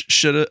much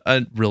should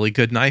a really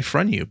good knife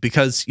run you?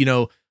 Because,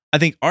 I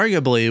think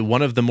arguably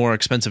one of the more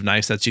expensive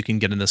knives that you can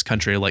get in this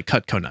country are like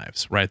Cutco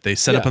knives, right? They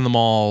set up in the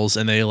malls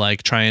and they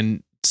like try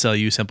and sell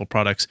you simple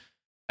products.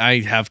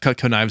 I have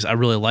Cutco knives. I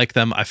really like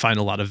them. I find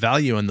a lot of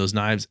value in those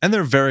knives, and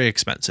they're very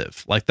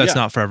expensive. Like that's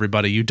not for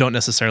everybody. You don't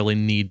necessarily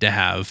need to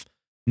have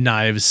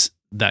knives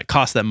that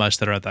cost that much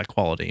that are at that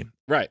quality.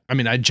 Right. I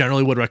mean, I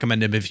generally would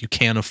recommend them if you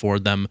can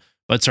afford them,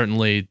 but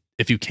certainly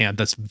if you can't,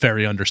 that's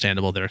very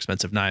understandable. They're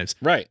expensive knives.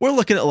 Right. We're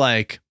looking at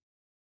like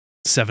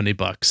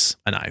 $70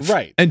 a knife.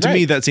 Right. And to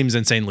me, that seems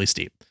insanely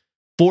steep.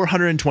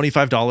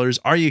 $425.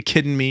 Are you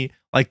kidding me?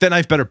 Like that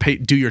knife better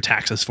do your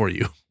taxes for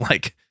you.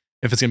 Like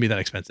if it's gonna be that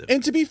expensive.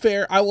 And to be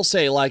fair, I will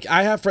say, like,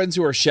 I have friends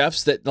who are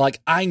chefs that like,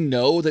 I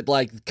know that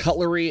like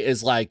cutlery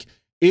is like,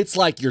 it's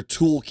like your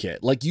toolkit.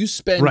 Like you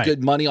spend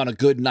good money on a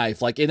good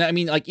knife. Like, and I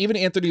mean, like even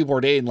Anthony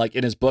Bourdain, like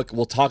in his book,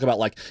 will talk about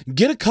like,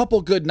 get a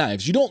couple good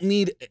knives. You don't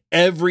need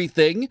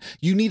everything.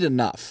 You need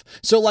enough.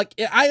 So like,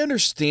 I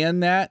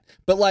understand that,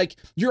 but like,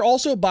 you're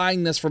also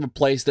buying this from a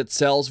place that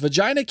sells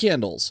vagina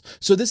candles.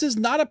 So this is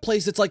not a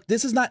place that's like,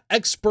 this is not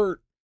expert.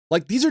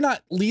 Like these are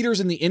not leaders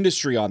in the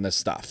industry on this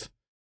stuff.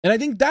 And I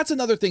think that's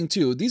another thing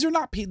too. This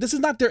is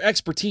not their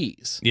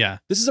expertise. Yeah.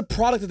 This is a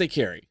product that they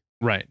carry.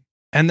 Right.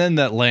 And then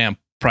that lamp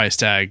price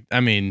tag. I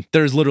mean,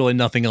 there's literally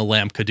nothing a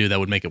lamp could do that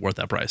would make it worth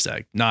that price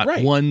tag.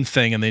 Not one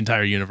thing in the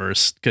entire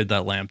universe could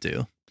that lamp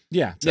do.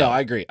 Yeah. So, no,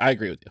 I agree. I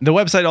agree with you. The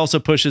website also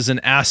pushes an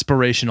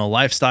aspirational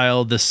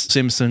lifestyle. This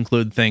seems to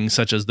include things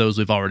such as those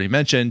we've already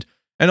mentioned,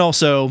 and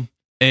also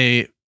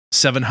a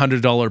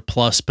 $700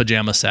 plus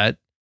pajama set.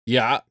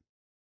 Yeah.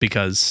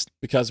 Because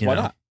why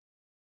not?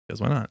 Because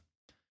why not?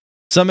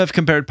 Some have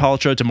compared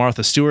Paltrow to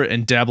Martha Stewart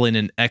in dabbling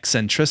in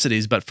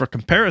eccentricities, but for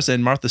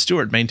comparison, Martha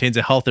Stewart maintains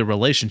a healthy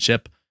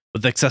relationship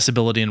with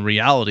accessibility and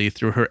reality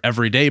through her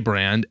everyday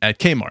brand at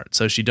Kmart.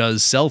 So she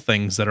does sell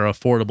things that are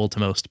affordable to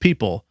most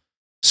people.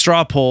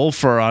 Straw poll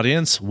for our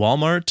audience,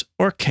 Walmart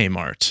or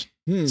Kmart?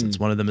 Since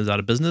one of them is out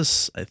of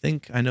business, I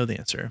think I know the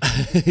answer.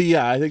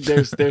 Yeah, I think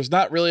there's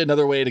not really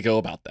another way to go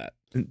about that.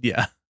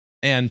 Yeah.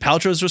 And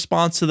Paltrow's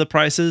response to the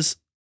prices,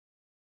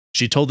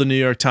 she told the New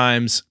York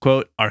Times,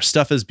 quote, "Our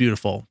stuff is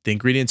beautiful. The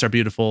ingredients are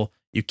beautiful.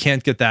 You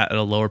can't get that at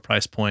a lower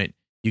price point.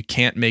 You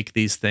can't make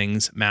these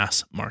things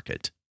mass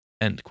market,"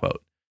 end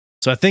quote.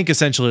 So I think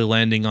essentially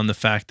landing on the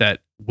fact that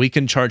we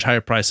can charge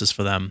higher prices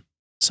for them,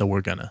 so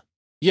we're gonna.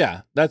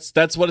 Yeah,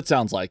 that's what it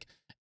sounds like.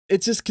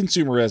 It's just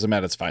consumerism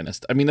at its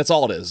finest. I mean, that's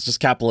all it is. Just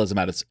capitalism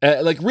at its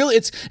like really.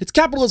 It's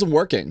capitalism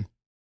working.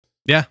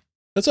 Yeah,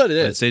 that's what it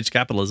is. Stage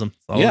capitalism.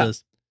 That's all it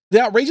is. The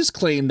outrageous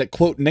claim that,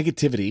 quote,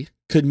 negativity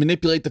could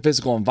manipulate the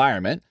physical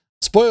environment.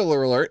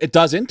 Spoiler alert, it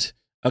doesn't.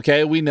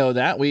 Okay, we know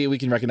that. We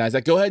can recognize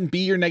that. Go ahead and be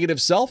your negative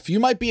self.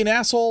 You might be an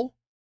asshole,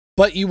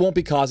 but you won't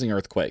be causing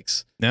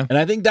earthquakes. Yeah. And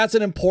I think that's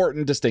an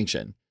important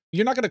distinction.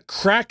 You're not going to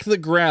crack the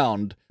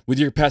ground with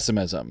your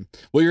pessimism.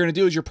 What you're going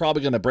to do is you're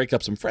probably going to break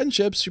up some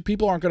friendships. Your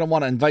people aren't going to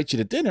want to invite you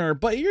to dinner,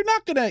 but you're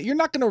not going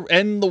to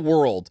end the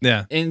world.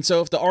 Yeah. And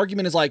so if the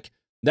argument is like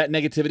that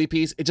negativity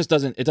piece, it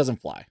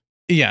doesn't fly.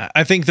 Yeah,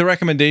 I think the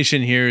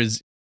recommendation here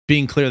is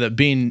being clear that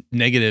being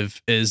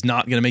negative is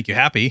not going to make you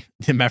happy.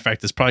 As a matter of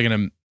fact, it's probably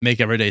going to make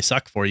every day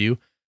suck for you,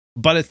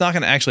 but it's not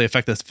going to actually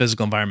affect the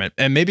physical environment.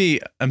 And maybe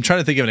I'm trying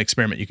to think of an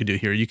experiment you could do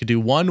here. You could do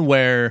one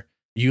where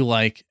you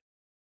like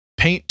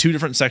paint two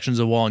different sections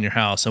of wall in your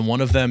house, and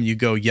one of them you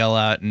go yell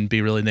at and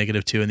be really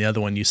negative to, and the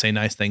other one you say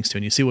nice things to,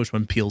 and you see which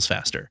one peels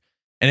faster.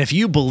 And if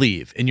you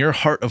believe in your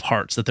heart of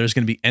hearts that there's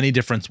going to be any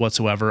difference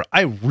whatsoever,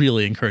 I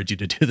really encourage you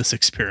to do this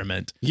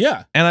experiment.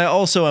 Yeah. And I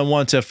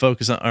want to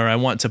focus on, or I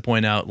want to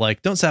point out,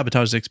 like, don't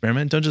sabotage the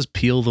experiment. Don't just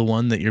peel the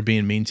one that you're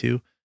being mean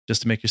to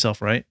just to make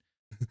yourself right.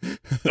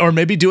 Or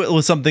maybe do it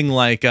with something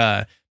like,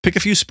 pick a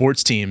few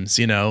sports teams,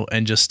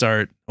 and just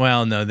start.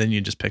 Well, no, then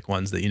you just pick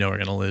ones that you know are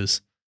going to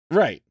lose.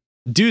 Right.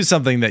 Do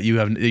something that you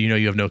have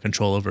no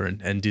control over,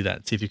 and do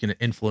that. See if you can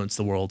influence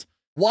the world.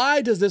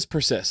 Why does this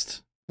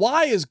persist?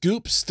 Why is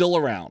Goop still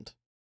around?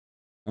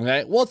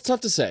 Okay, well, it's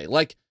tough to say.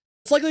 Like,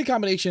 it's likely a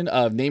combination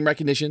of name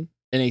recognition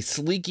and a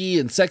sleeky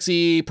and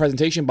sexy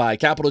presentation by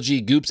capital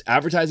G Goop's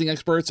advertising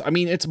experts. I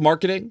mean, it's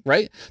marketing,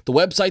 right? The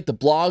website, the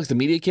blogs, the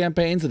media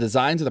campaigns, the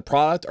designs of the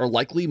product are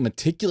likely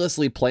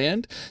meticulously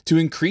planned to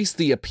increase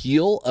the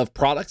appeal of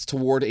products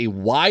toward a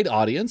wide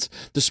audience,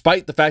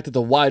 despite the fact that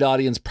the wide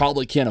audience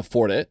probably can't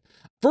afford it.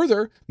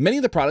 Further, many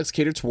of the products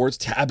cater towards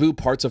taboo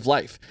parts of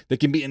life that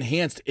can be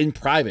enhanced in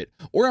private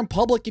or in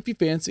public if you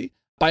fancy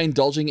by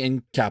indulging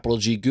in capital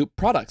G Goop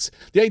products.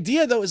 The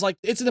idea, though, is like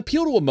it's an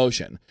appeal to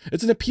emotion.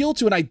 It's an appeal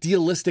to an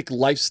idealistic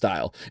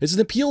lifestyle. It's an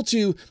appeal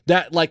to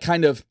that, like,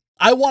 kind of,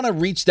 I want to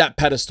reach that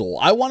pedestal.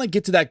 I want to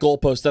get to that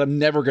goalpost that I'm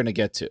never going to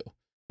get to,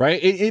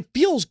 right? It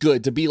feels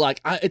good to be like,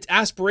 it's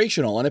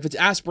aspirational. And if it's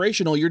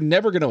aspirational, you're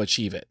never going to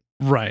achieve it.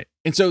 Right.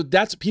 And so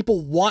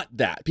people want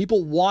that.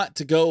 People want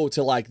to go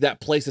to like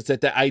that place that's at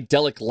that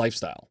idyllic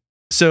lifestyle.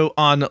 So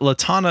on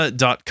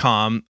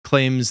Latana.com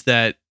claims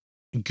that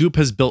Goop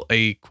has built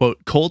a,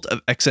 quote, cult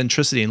of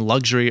eccentricity and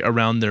luxury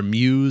around their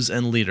muse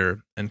and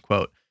leader, end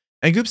quote.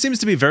 And Goop seems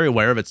to be very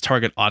aware of its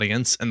target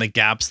audience and the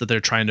gaps that they're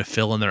trying to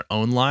fill in their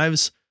own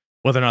lives.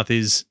 Whether or not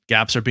these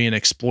gaps are being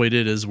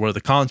exploited is where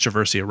the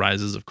controversy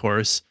arises, of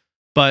course.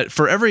 But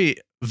for every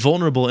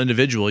vulnerable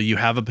individual, you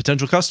have a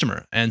potential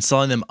customer, and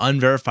selling them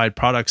unverified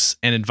products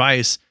and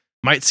advice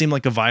might seem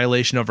like a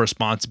violation of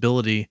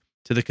responsibility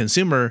to the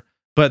consumer,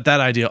 but that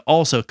idea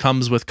also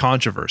comes with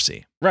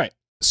controversy. Right.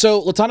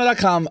 So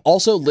Latana.com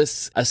also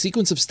lists a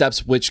sequence of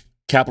steps which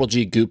capital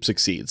G Goop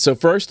succeeds. So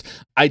first,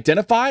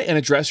 identify and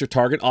address your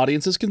target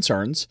audience's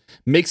concerns.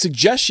 Make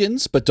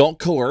suggestions, but don't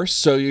coerce.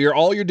 So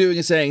all you're doing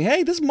is saying,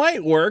 hey, this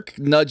might work.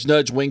 Nudge,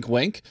 nudge, wink,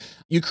 wink.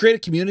 You create a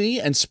community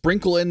and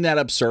sprinkle in that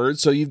absurd.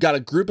 So you've got a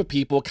group of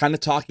people kind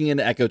of talking in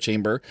an echo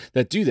chamber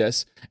that do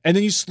this. And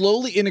then you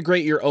slowly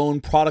integrate your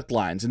own product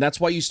lines. And that's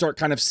why you start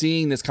kind of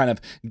seeing this kind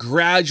of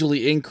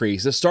gradually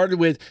increase. It started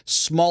with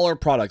smaller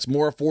products,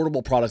 more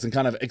affordable products, and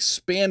kind of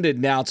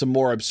expanded now to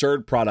more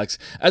absurd products,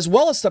 as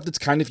well as stuff that's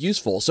kind of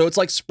useful. So it's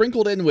like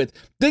sprinkled in with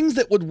things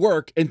that would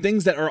work and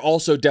things that are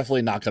also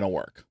definitely not going to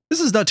work.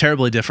 This is not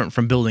terribly different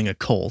from building a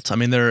cult. I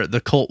mean,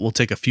 the cult will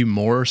take a few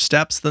more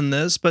steps than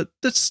this, but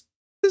this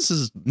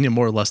is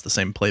more or less the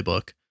same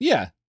playbook.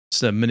 Yeah.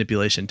 It's a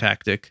manipulation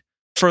tactic.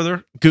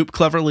 Further, Goop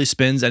cleverly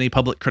spins any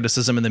public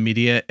criticism in the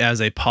media as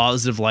a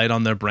positive light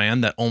on their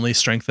brand that only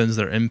strengthens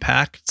their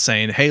impact,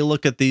 saying, hey,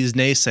 look at these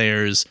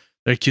naysayers.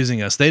 They're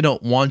accusing us. They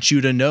don't want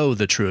you to know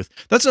the truth.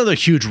 That's another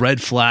huge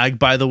red flag,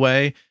 by the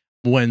way,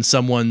 when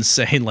someone's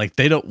saying, like,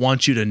 they don't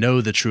want you to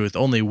know the truth.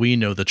 Only we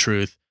know the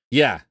truth.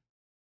 Yeah.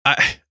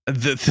 I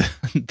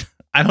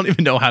don't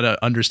even know how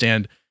to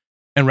understand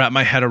and wrap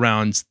my head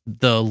around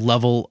the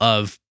level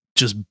of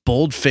just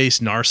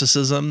bold-faced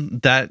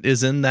narcissism that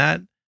is in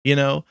that,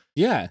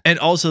 Yeah. And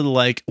also,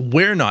 like,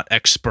 we're not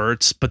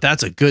experts, but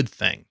that's a good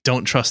thing.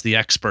 Don't trust the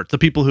expert. The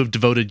people who've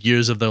devoted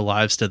years of their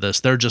lives to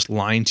this, they're just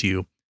lying to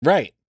you.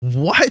 Right.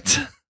 What?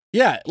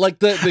 Yeah, like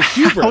the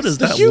hubris. How does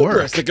that hubris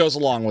work? that goes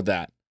along with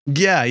that.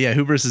 Yeah,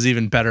 hubris is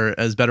even better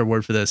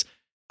word for this.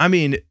 I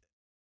mean,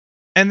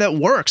 and that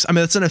works. I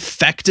mean, it's an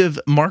effective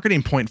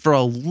marketing point for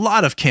a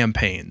lot of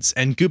campaigns.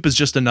 And Goop is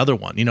just another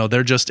one.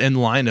 They're just in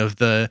line of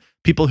the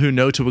people who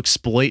know to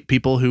exploit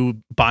people who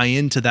buy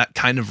into that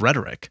kind of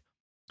rhetoric.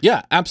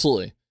 Yeah,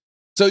 absolutely.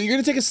 So you're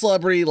going to take a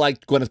celebrity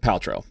like Gwyneth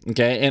Paltrow,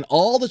 okay, and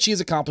all that she's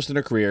accomplished in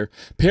her career,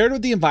 paired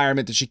with the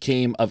environment that she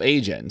came of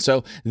age in.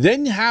 So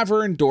then have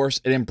her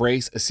endorse and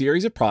embrace a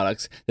series of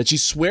products that she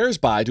swears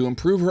by to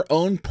improve her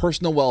own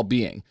personal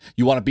well-being.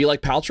 You want to be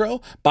like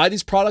Paltrow? Buy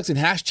these products and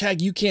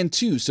hashtag you can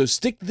too. So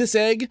stick this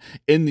egg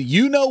in the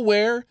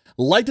you-know-where,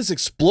 light this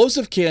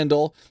explosive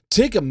candle,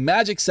 take a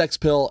magic sex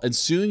pill, and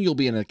soon you'll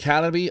be an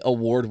Academy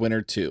Award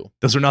winner too.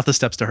 Those are not the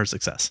steps to her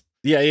success.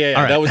 Yeah.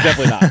 Right. That was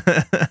definitely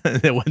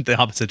not. They went the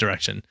opposite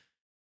direction.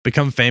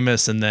 Become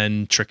famous and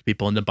then trick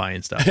people into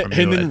buying stuff. From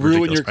and then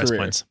ruin your price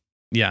career. Points.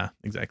 Yeah,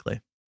 exactly.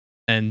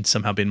 And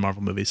somehow be in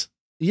Marvel movies.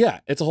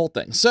 Yeah, it's a whole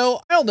thing. So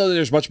I don't know that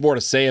there's much more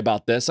to say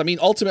about this. I mean,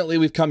 ultimately,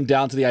 we've come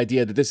down to the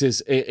idea that this is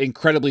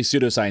incredibly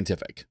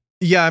pseudoscientific.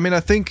 Yeah, I mean,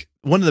 I think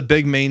one of the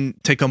big main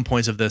take-home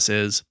points of this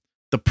is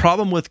the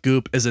problem with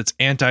Goop is its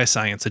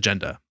anti-science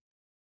agenda.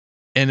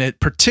 And it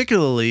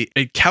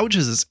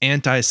couches its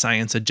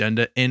anti-science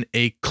agenda in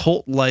a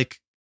cult-like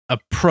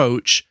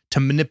approach to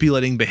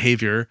manipulating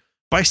behavior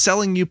by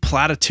selling you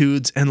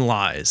platitudes and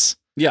lies.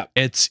 Yeah.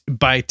 It's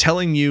by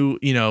telling you,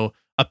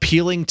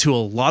 appealing to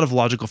a lot of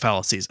logical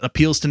fallacies,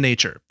 appeals to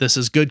nature. This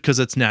is good because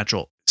it's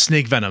natural.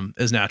 Snake venom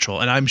is natural.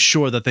 And I'm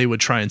sure that they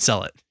would try and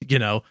sell it,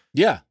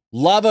 Yeah.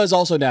 Lava is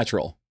also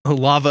natural.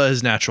 Lava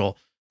is natural.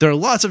 There are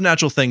lots of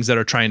natural things that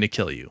are trying to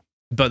kill you.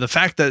 But the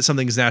fact that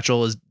something is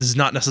natural is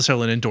not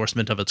necessarily an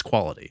endorsement of its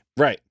quality.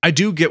 Right. I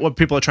do get what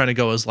people are trying to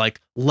go is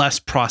like less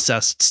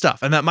processed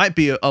stuff. And that might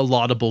be a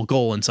laudable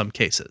goal in some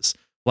cases.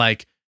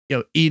 Like,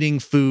 eating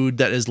food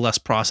that is less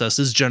processed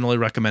is generally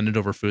recommended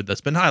over food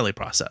that's been highly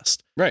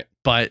processed. Right.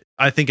 But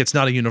I think it's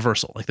not a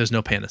universal. Like, there's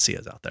no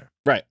panaceas out there.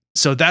 Right.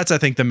 So that's, I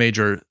think, one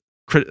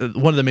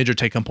of the major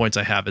take-home points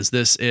I have is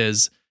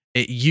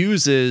it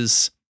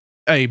uses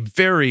a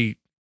very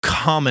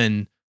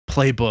common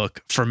playbook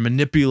for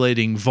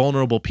manipulating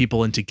vulnerable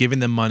people into giving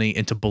them money,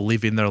 into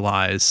believing their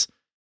lies,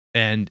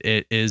 and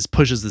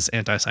pushes this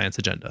anti-science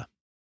agenda.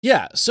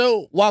 Yeah,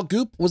 so while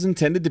Goop was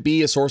intended to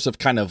be a source of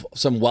kind of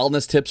some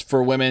wellness tips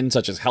for women,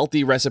 such as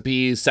healthy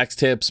recipes, sex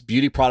tips,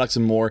 beauty products,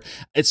 and more,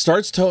 it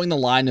starts towing the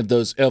line of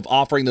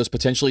offering those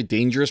potentially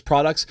dangerous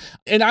products.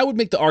 And I would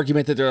make the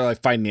argument that they're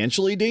like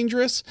financially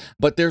dangerous,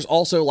 but there's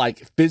also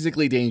like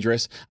physically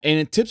dangerous. And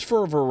it tips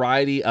for a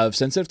variety of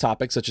sensitive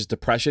topics such as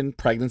depression,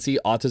 pregnancy,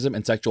 autism,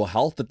 and sexual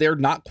health that they're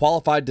not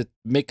qualified to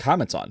make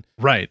comments on.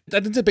 Right.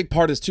 That's a big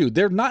part of this too.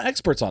 They're not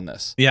experts on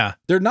this. Yeah.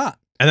 They're not.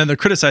 And then they're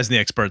criticizing the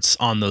experts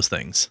on those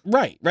things.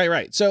 Right.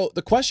 So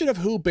the question of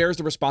who bears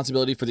the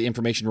responsibility for the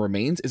information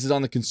remains. Is it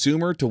on the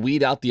consumer to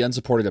weed out the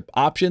unsupported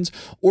options,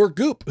 or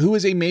Goop, who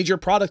is a major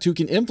product who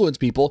can influence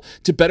people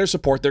to better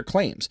support their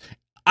claims?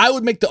 I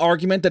would make the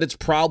argument that it's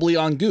probably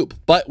on Goop,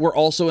 but we're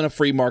also in a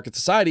free market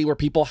society where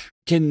people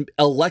can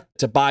elect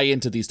to buy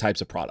into these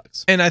types of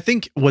products. And I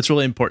think what's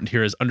really important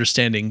here is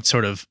understanding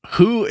sort of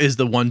who is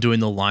the one doing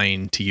the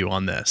lying to you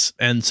on this.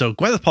 And so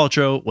Gwyneth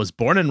Paltrow was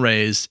born and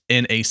raised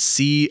in a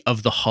sea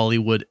of the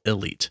Hollywood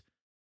elite.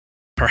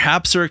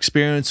 Perhaps her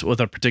experience with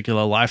a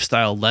particular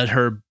lifestyle led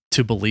her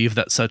to believe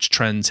that such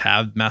trends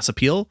have mass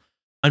appeal.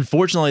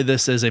 Unfortunately,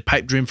 this is a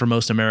pipe dream for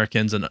most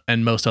Americans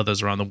and most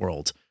others around the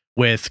world.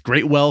 With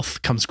great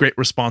wealth comes great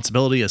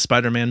responsibility, as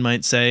Spider-Man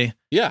might say.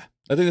 Yeah,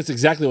 I think that's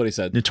exactly what he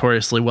said.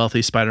 Notoriously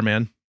wealthy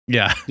Spider-Man.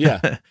 Yeah.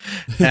 Yeah.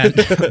 And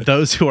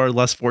those who are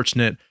less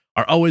fortunate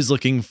are always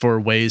looking for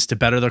ways to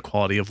better their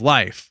quality of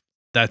life.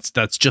 That's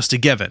just a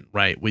given,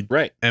 right?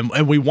 Right.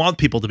 And we want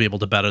people to be able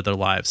to better their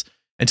lives.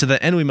 And to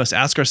that end, we must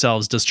ask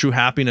ourselves, does true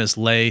happiness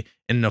lay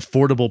in an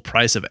affordable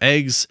price of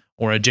eggs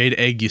or a jade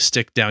egg you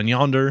stick down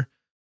yonder?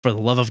 For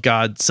the love of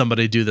God,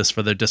 somebody do this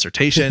for their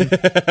dissertation.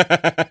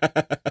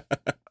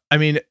 I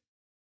mean,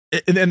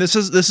 and this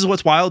is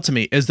what's wild to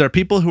me, is there are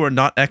people who are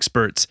not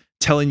experts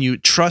telling you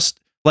trust,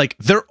 like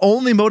their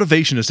only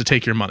motivation is to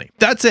take your money.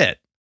 That's it.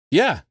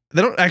 Yeah.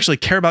 They don't actually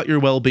care about your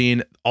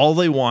well-being. All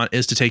they want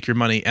is to take your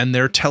money. And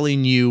they're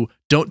telling you,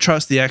 don't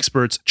trust the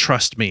experts,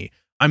 trust me.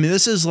 I mean,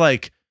 this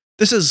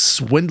is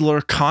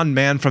swindler con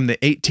man from the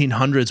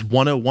 1800s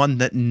 101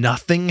 that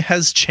nothing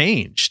has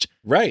changed.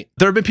 Right.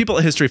 There have been people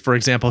in history, for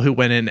example, who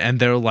went in and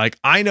they're like,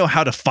 I know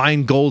how to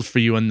find gold for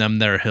you in them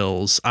there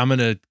hills. I'm going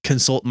to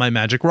consult my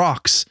magic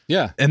rocks.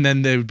 Yeah. And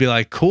then they would be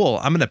like, cool,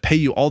 I'm going to pay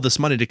you all this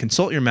money to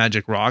consult your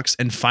magic rocks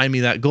and find me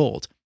that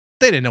gold.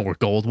 They didn't know where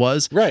gold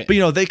was. Right.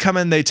 But, they come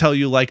in, they tell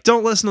you like,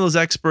 don't listen to those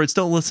experts.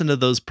 Don't listen to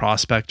those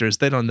prospectors.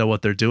 They don't know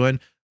what they're doing.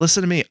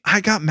 Listen to me.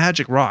 I got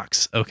magic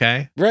rocks.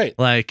 Okay. Right.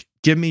 Like,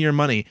 give me your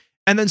money.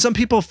 And then some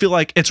people feel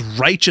like it's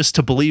righteous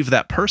to believe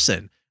that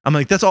person. I'm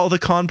like, that's all the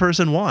con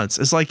person wants.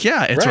 It's like,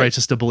 yeah, it's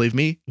righteous to believe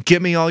me.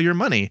 Give me all your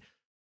money.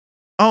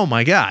 Oh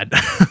my God.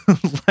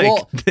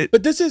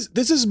 But this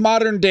is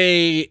modern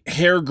day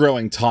hair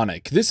growing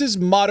tonic. This is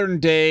modern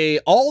day,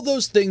 all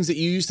those things that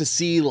you used to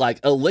see like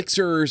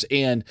elixirs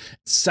and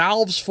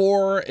salves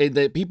for, and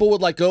that people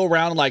would like go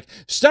around and like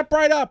step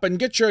right up and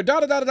get your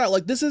da da da da.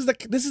 Like this is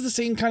the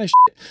same kind of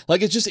shit.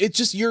 Like it's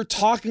just you're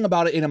talking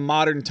about it in a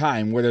modern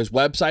time where there's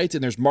websites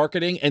and there's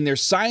marketing and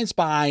there's science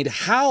behind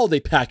how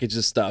they package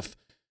this stuff,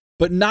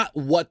 but not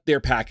what they're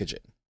packaging.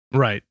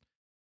 Right.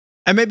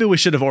 And maybe we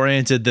should have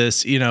oriented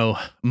this,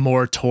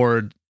 more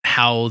toward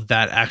how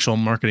that actual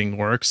marketing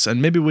works.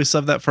 And maybe we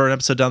save that for an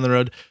episode down the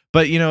road.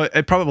 But,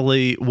 it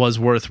probably was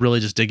worth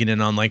really just digging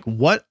in on like,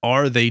 what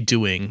are they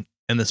doing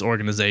in this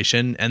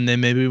organization? And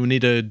then maybe we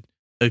need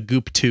a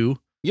Goop 2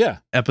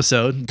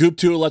 episode. Goop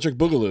 2 Electric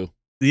Boogaloo.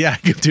 Yeah,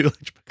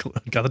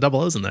 got the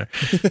double O's in there.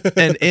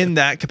 And in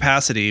that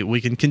capacity,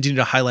 we can continue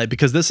to highlight,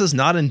 because this is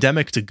not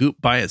endemic to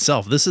Goop by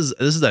itself. This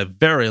is a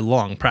very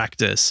long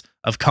practice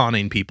of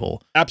conning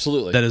people.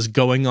 Absolutely. That is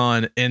going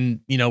on and,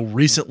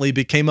 recently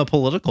became a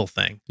political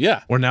thing.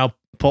 Yeah. Where now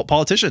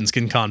politicians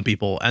can con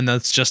people. And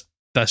that's just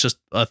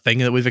a thing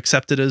that we've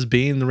accepted as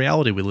being the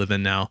reality we live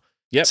in now.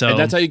 Yep. So, and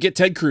that's how you get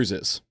Ted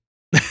Cruz's.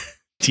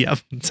 Yep.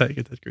 That's how you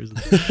get Ted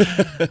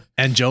Cruz's.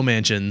 And Joe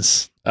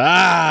Manchin's.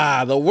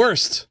 The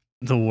worst.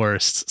 The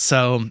worst.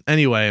 So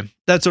anyway,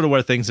 that's sort of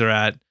where things are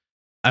at.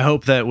 I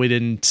hope that we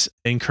didn't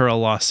incur a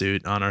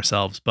lawsuit on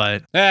ourselves,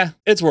 but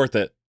it's worth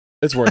it.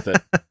 It's worth it.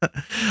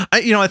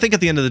 I think at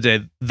the end of the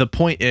day, the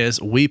point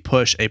is we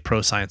push a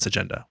pro-science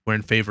agenda. We're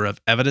in favor of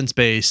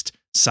evidence-based,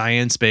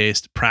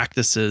 science-based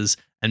practices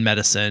and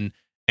medicine.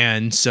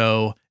 And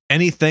so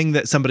anything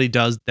that somebody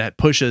does that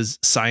pushes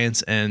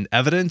science and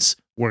evidence,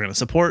 we're going to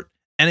support.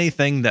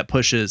 anything that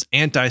pushes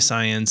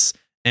anti-science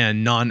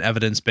and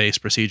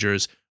non-evidence-based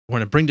procedures, we're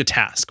going to bring to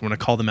task. We're going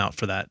to call them out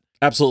for that.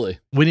 Absolutely.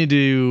 We need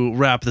to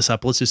wrap this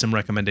up. Let's do some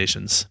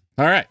recommendations.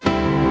 All right.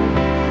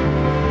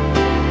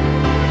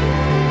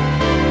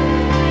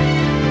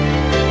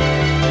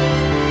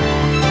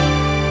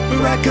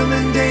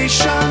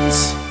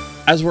 Recommendations.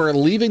 As we're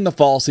leaving the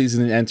fall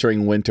season and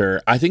entering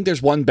winter, I think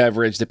there's one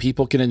beverage that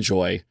people can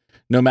enjoy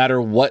no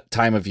matter what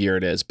time of year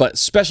it is, but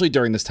especially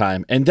during this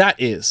time, and that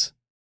is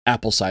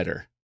apple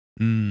cider.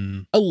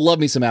 I love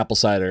me some apple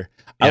cider.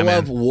 Yeah, I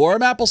love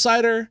warm apple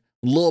cider,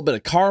 a little bit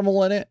of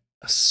caramel in it,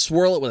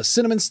 swirl it with a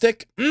cinnamon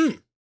stick.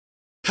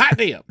 Hot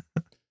damn.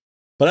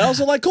 But I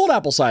also like cold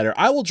apple cider.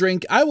 I will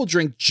drink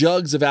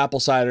jugs of apple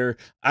cider.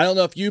 I don't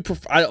know if you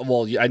prefer,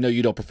 I know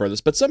you don't prefer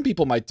this, but some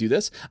people might do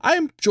this. I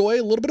enjoy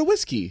a little bit of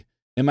whiskey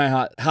in my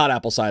hot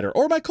apple cider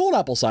or my cold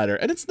apple cider,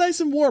 and it's nice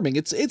and warming.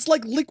 It's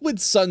like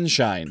liquid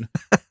sunshine.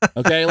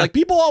 Okay? Like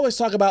people always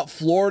talk about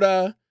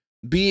Florida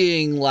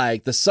being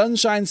like the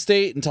sunshine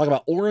state and talk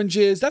about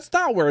oranges. That's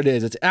not where it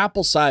is. It's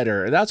apple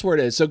cider. That's where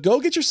it is. So go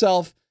get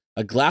yourself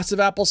a glass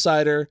of apple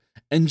cider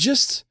and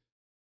just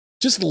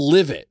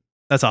live it.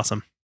 That's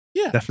awesome.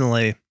 Yeah.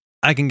 Definitely.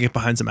 I can get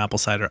behind some apple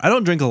cider. I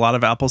don't drink a lot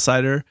of apple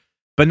cider,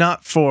 but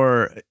not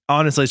for,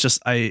 honestly, it's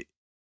just, I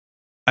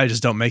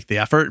just don't make the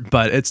effort,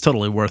 but it's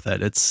totally worth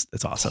it. It's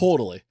awesome.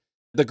 Totally.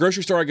 The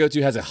grocery store I go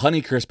to has a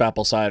Honeycrisp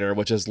apple cider,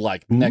 which is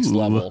like next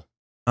level.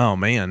 Oh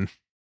man.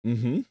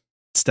 Mm-hmm.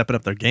 Stepping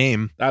up their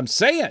game. I'm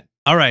saying.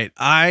 All right.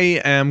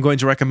 I am going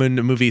to recommend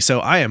a movie. So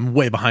I am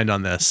way behind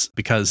on this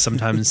because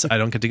sometimes I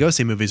don't get to go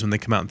see movies when they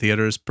come out in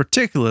theaters,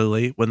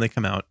 particularly when they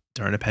come out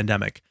during a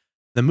pandemic.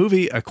 The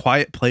movie A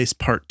Quiet Place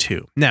Part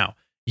 2. Now,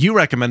 you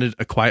recommended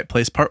A Quiet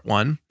Place Part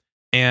 1,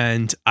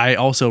 and I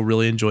also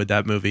really enjoyed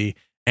that movie.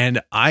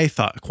 And I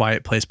thought A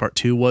Quiet Place Part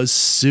 2 was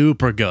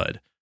super good.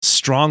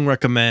 Strong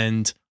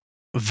recommend.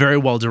 Very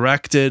well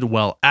directed,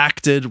 well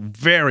acted,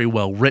 very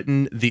well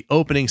written. The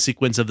opening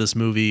sequence of this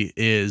movie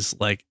is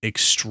like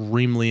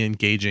extremely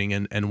engaging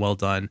and well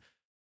done.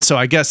 So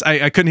I guess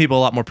I couldn't heap a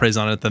lot more praise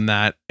on it than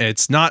that.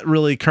 It's not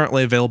really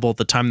currently available at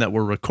the time that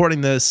we're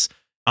recording this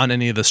on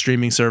any of the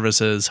streaming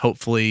services.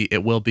 Hopefully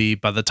it will be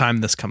by the time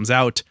this comes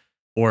out,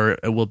 or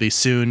it will be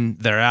soon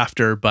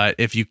thereafter. But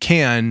if you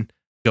can,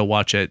 go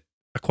watch it.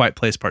 A Quiet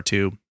Place Part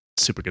 2,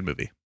 super good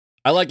movie.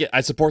 I like it. I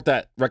support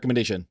that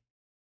recommendation.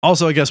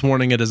 Also, I guess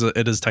warning, it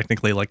is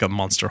technically like a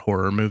monster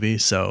horror movie,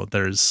 so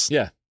there's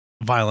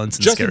violence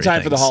and just scary in time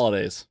things. for the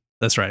holidays.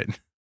 That's right.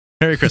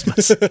 Merry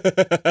Christmas.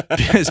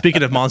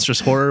 Speaking of monstrous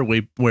horror,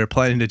 we're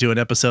planning to do an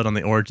episode on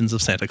the origins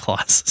of Santa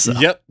Claus. So.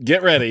 Yep,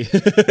 get ready.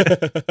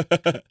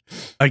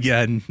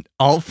 Again,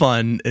 all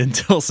fun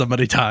until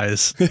somebody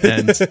dies,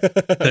 and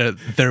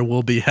there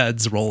will be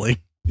heads rolling.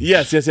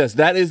 Yes.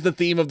 That is the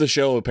theme of the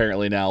show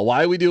apparently now.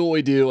 Why we do what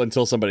we do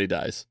until somebody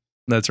dies.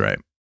 That's right.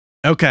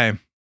 Okay.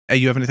 Hey,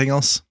 you have anything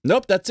else?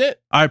 Nope, that's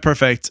it. All right,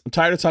 perfect. I'm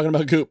tired of talking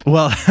about Goop.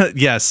 Well,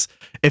 yes.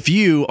 If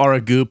you are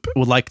a Goop,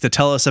 would like to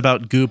tell us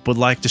about Goop, would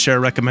like to share a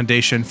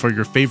recommendation for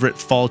your favorite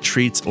fall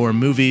treats or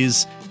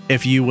movies,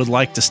 if you would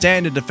like to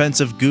stand in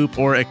defense of Goop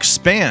or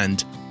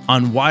expand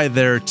on why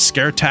their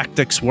scare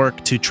tactics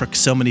work to trick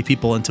so many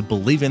people into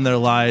believing their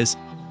lies,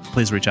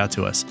 please reach out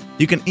to us.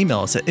 You can email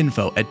us at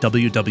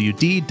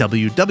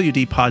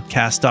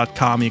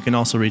info@wwd.podcast.com. You can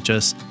also reach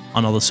us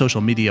on all the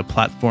social media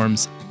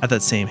platforms at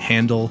that same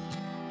handle.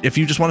 If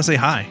you just want to say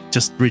hi,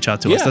 just reach out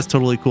to us. That's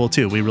totally cool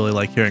too. We really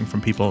like hearing from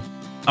people.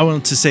 I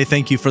want to say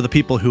thank you for the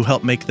people who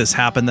helped make this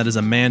happen. That is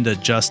Amanda,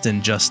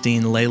 Justin,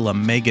 Justine, Layla,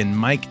 Megan,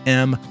 Mike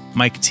M,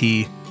 Mike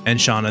T, and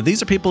Shauna.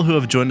 These are people who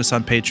have joined us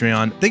on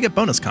Patreon. They get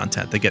bonus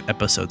content. They get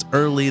episodes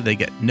early. They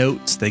get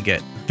notes. They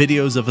get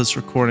videos of us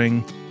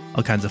recording,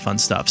 all kinds of fun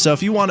stuff. So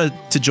if you wanted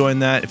to join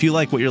that, if you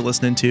like what you're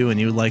listening to and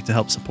you would like to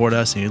help support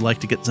us and you'd like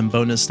to get some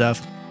bonus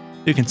stuff,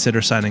 you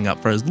consider signing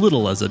up for as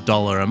little as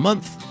 $1 a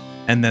month.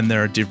 And then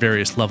there are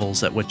various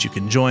levels at which you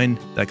can join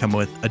that come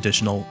with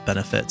additional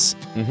benefits.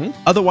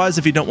 Otherwise,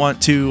 if you don't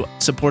want to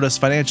support us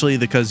financially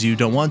because you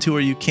don't want to or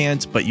you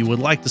can't, but you would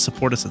like to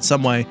support us in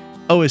some way,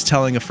 always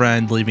telling a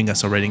friend, leaving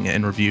us a rating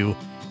and review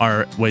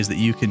are ways that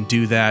you can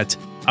do that.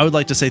 I would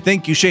like to say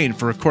thank you, Shane,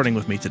 for recording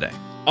with me today.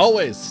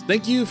 Always.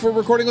 Thank you for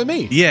recording with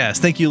me. Yes.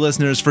 Thank you,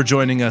 listeners, for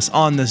joining us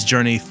on this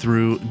journey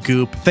through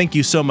Goop. Thank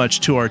you so much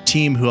to our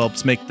team who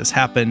helps make this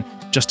happen.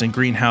 Justin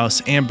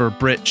Greenhouse, Amber,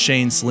 Britt,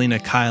 Shane, Selena,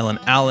 Kyle, and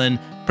Alan.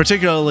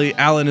 Particularly,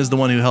 Alan is the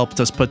one who helped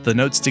us put the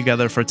notes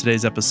together for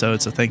today's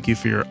episode. So thank you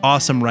for your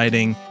awesome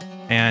writing.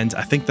 And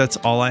I think that's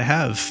all I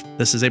have.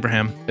 This is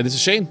Abraham. And this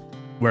is Shane.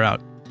 We're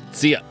out.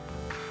 See ya.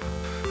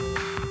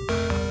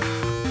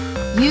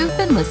 You've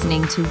been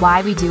listening to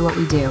Why We Do What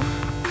We Do.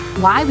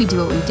 Why We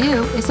Do What We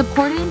Do is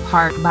supported in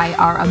part by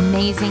our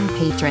amazing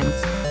patrons.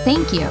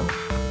 Thank you.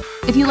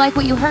 If you like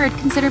what you heard,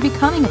 consider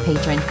becoming a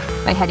patron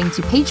by heading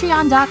to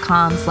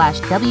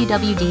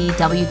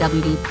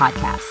patreon.com/WWDWWD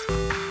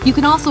podcast. You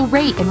can also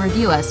rate and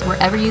review us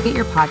wherever you get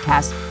your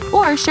podcasts,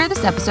 or share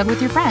this episode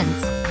with your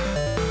friends.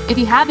 If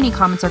you have any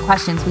comments or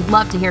questions, we'd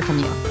love to hear from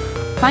you.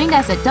 Find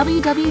us at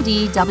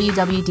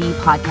WWDWWD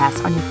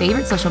Podcast on your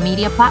favorite social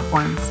media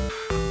platforms.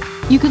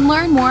 You can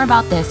learn more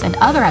about this and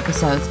other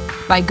episodes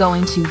by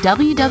going to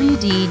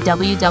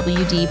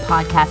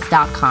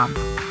www.wwdpodcast.com.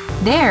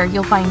 There,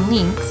 you'll find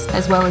links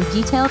as well as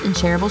detailed and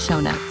shareable show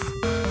notes.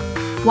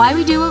 Why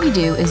We Do What We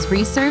Do is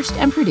researched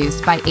and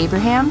produced by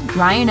Abraham,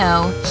 Ryan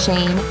O,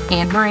 Shane,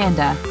 and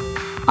Miranda.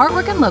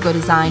 Artwork and logo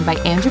design by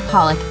Andrew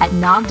Pollock at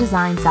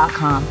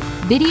nogdesigns.com.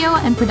 Video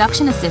and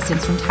production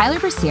assistance from Tyler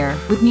Brasier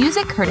with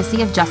music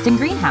courtesy of Justin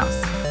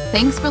Greenhouse.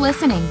 Thanks for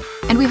listening,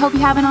 and we hope you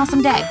have an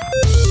awesome day.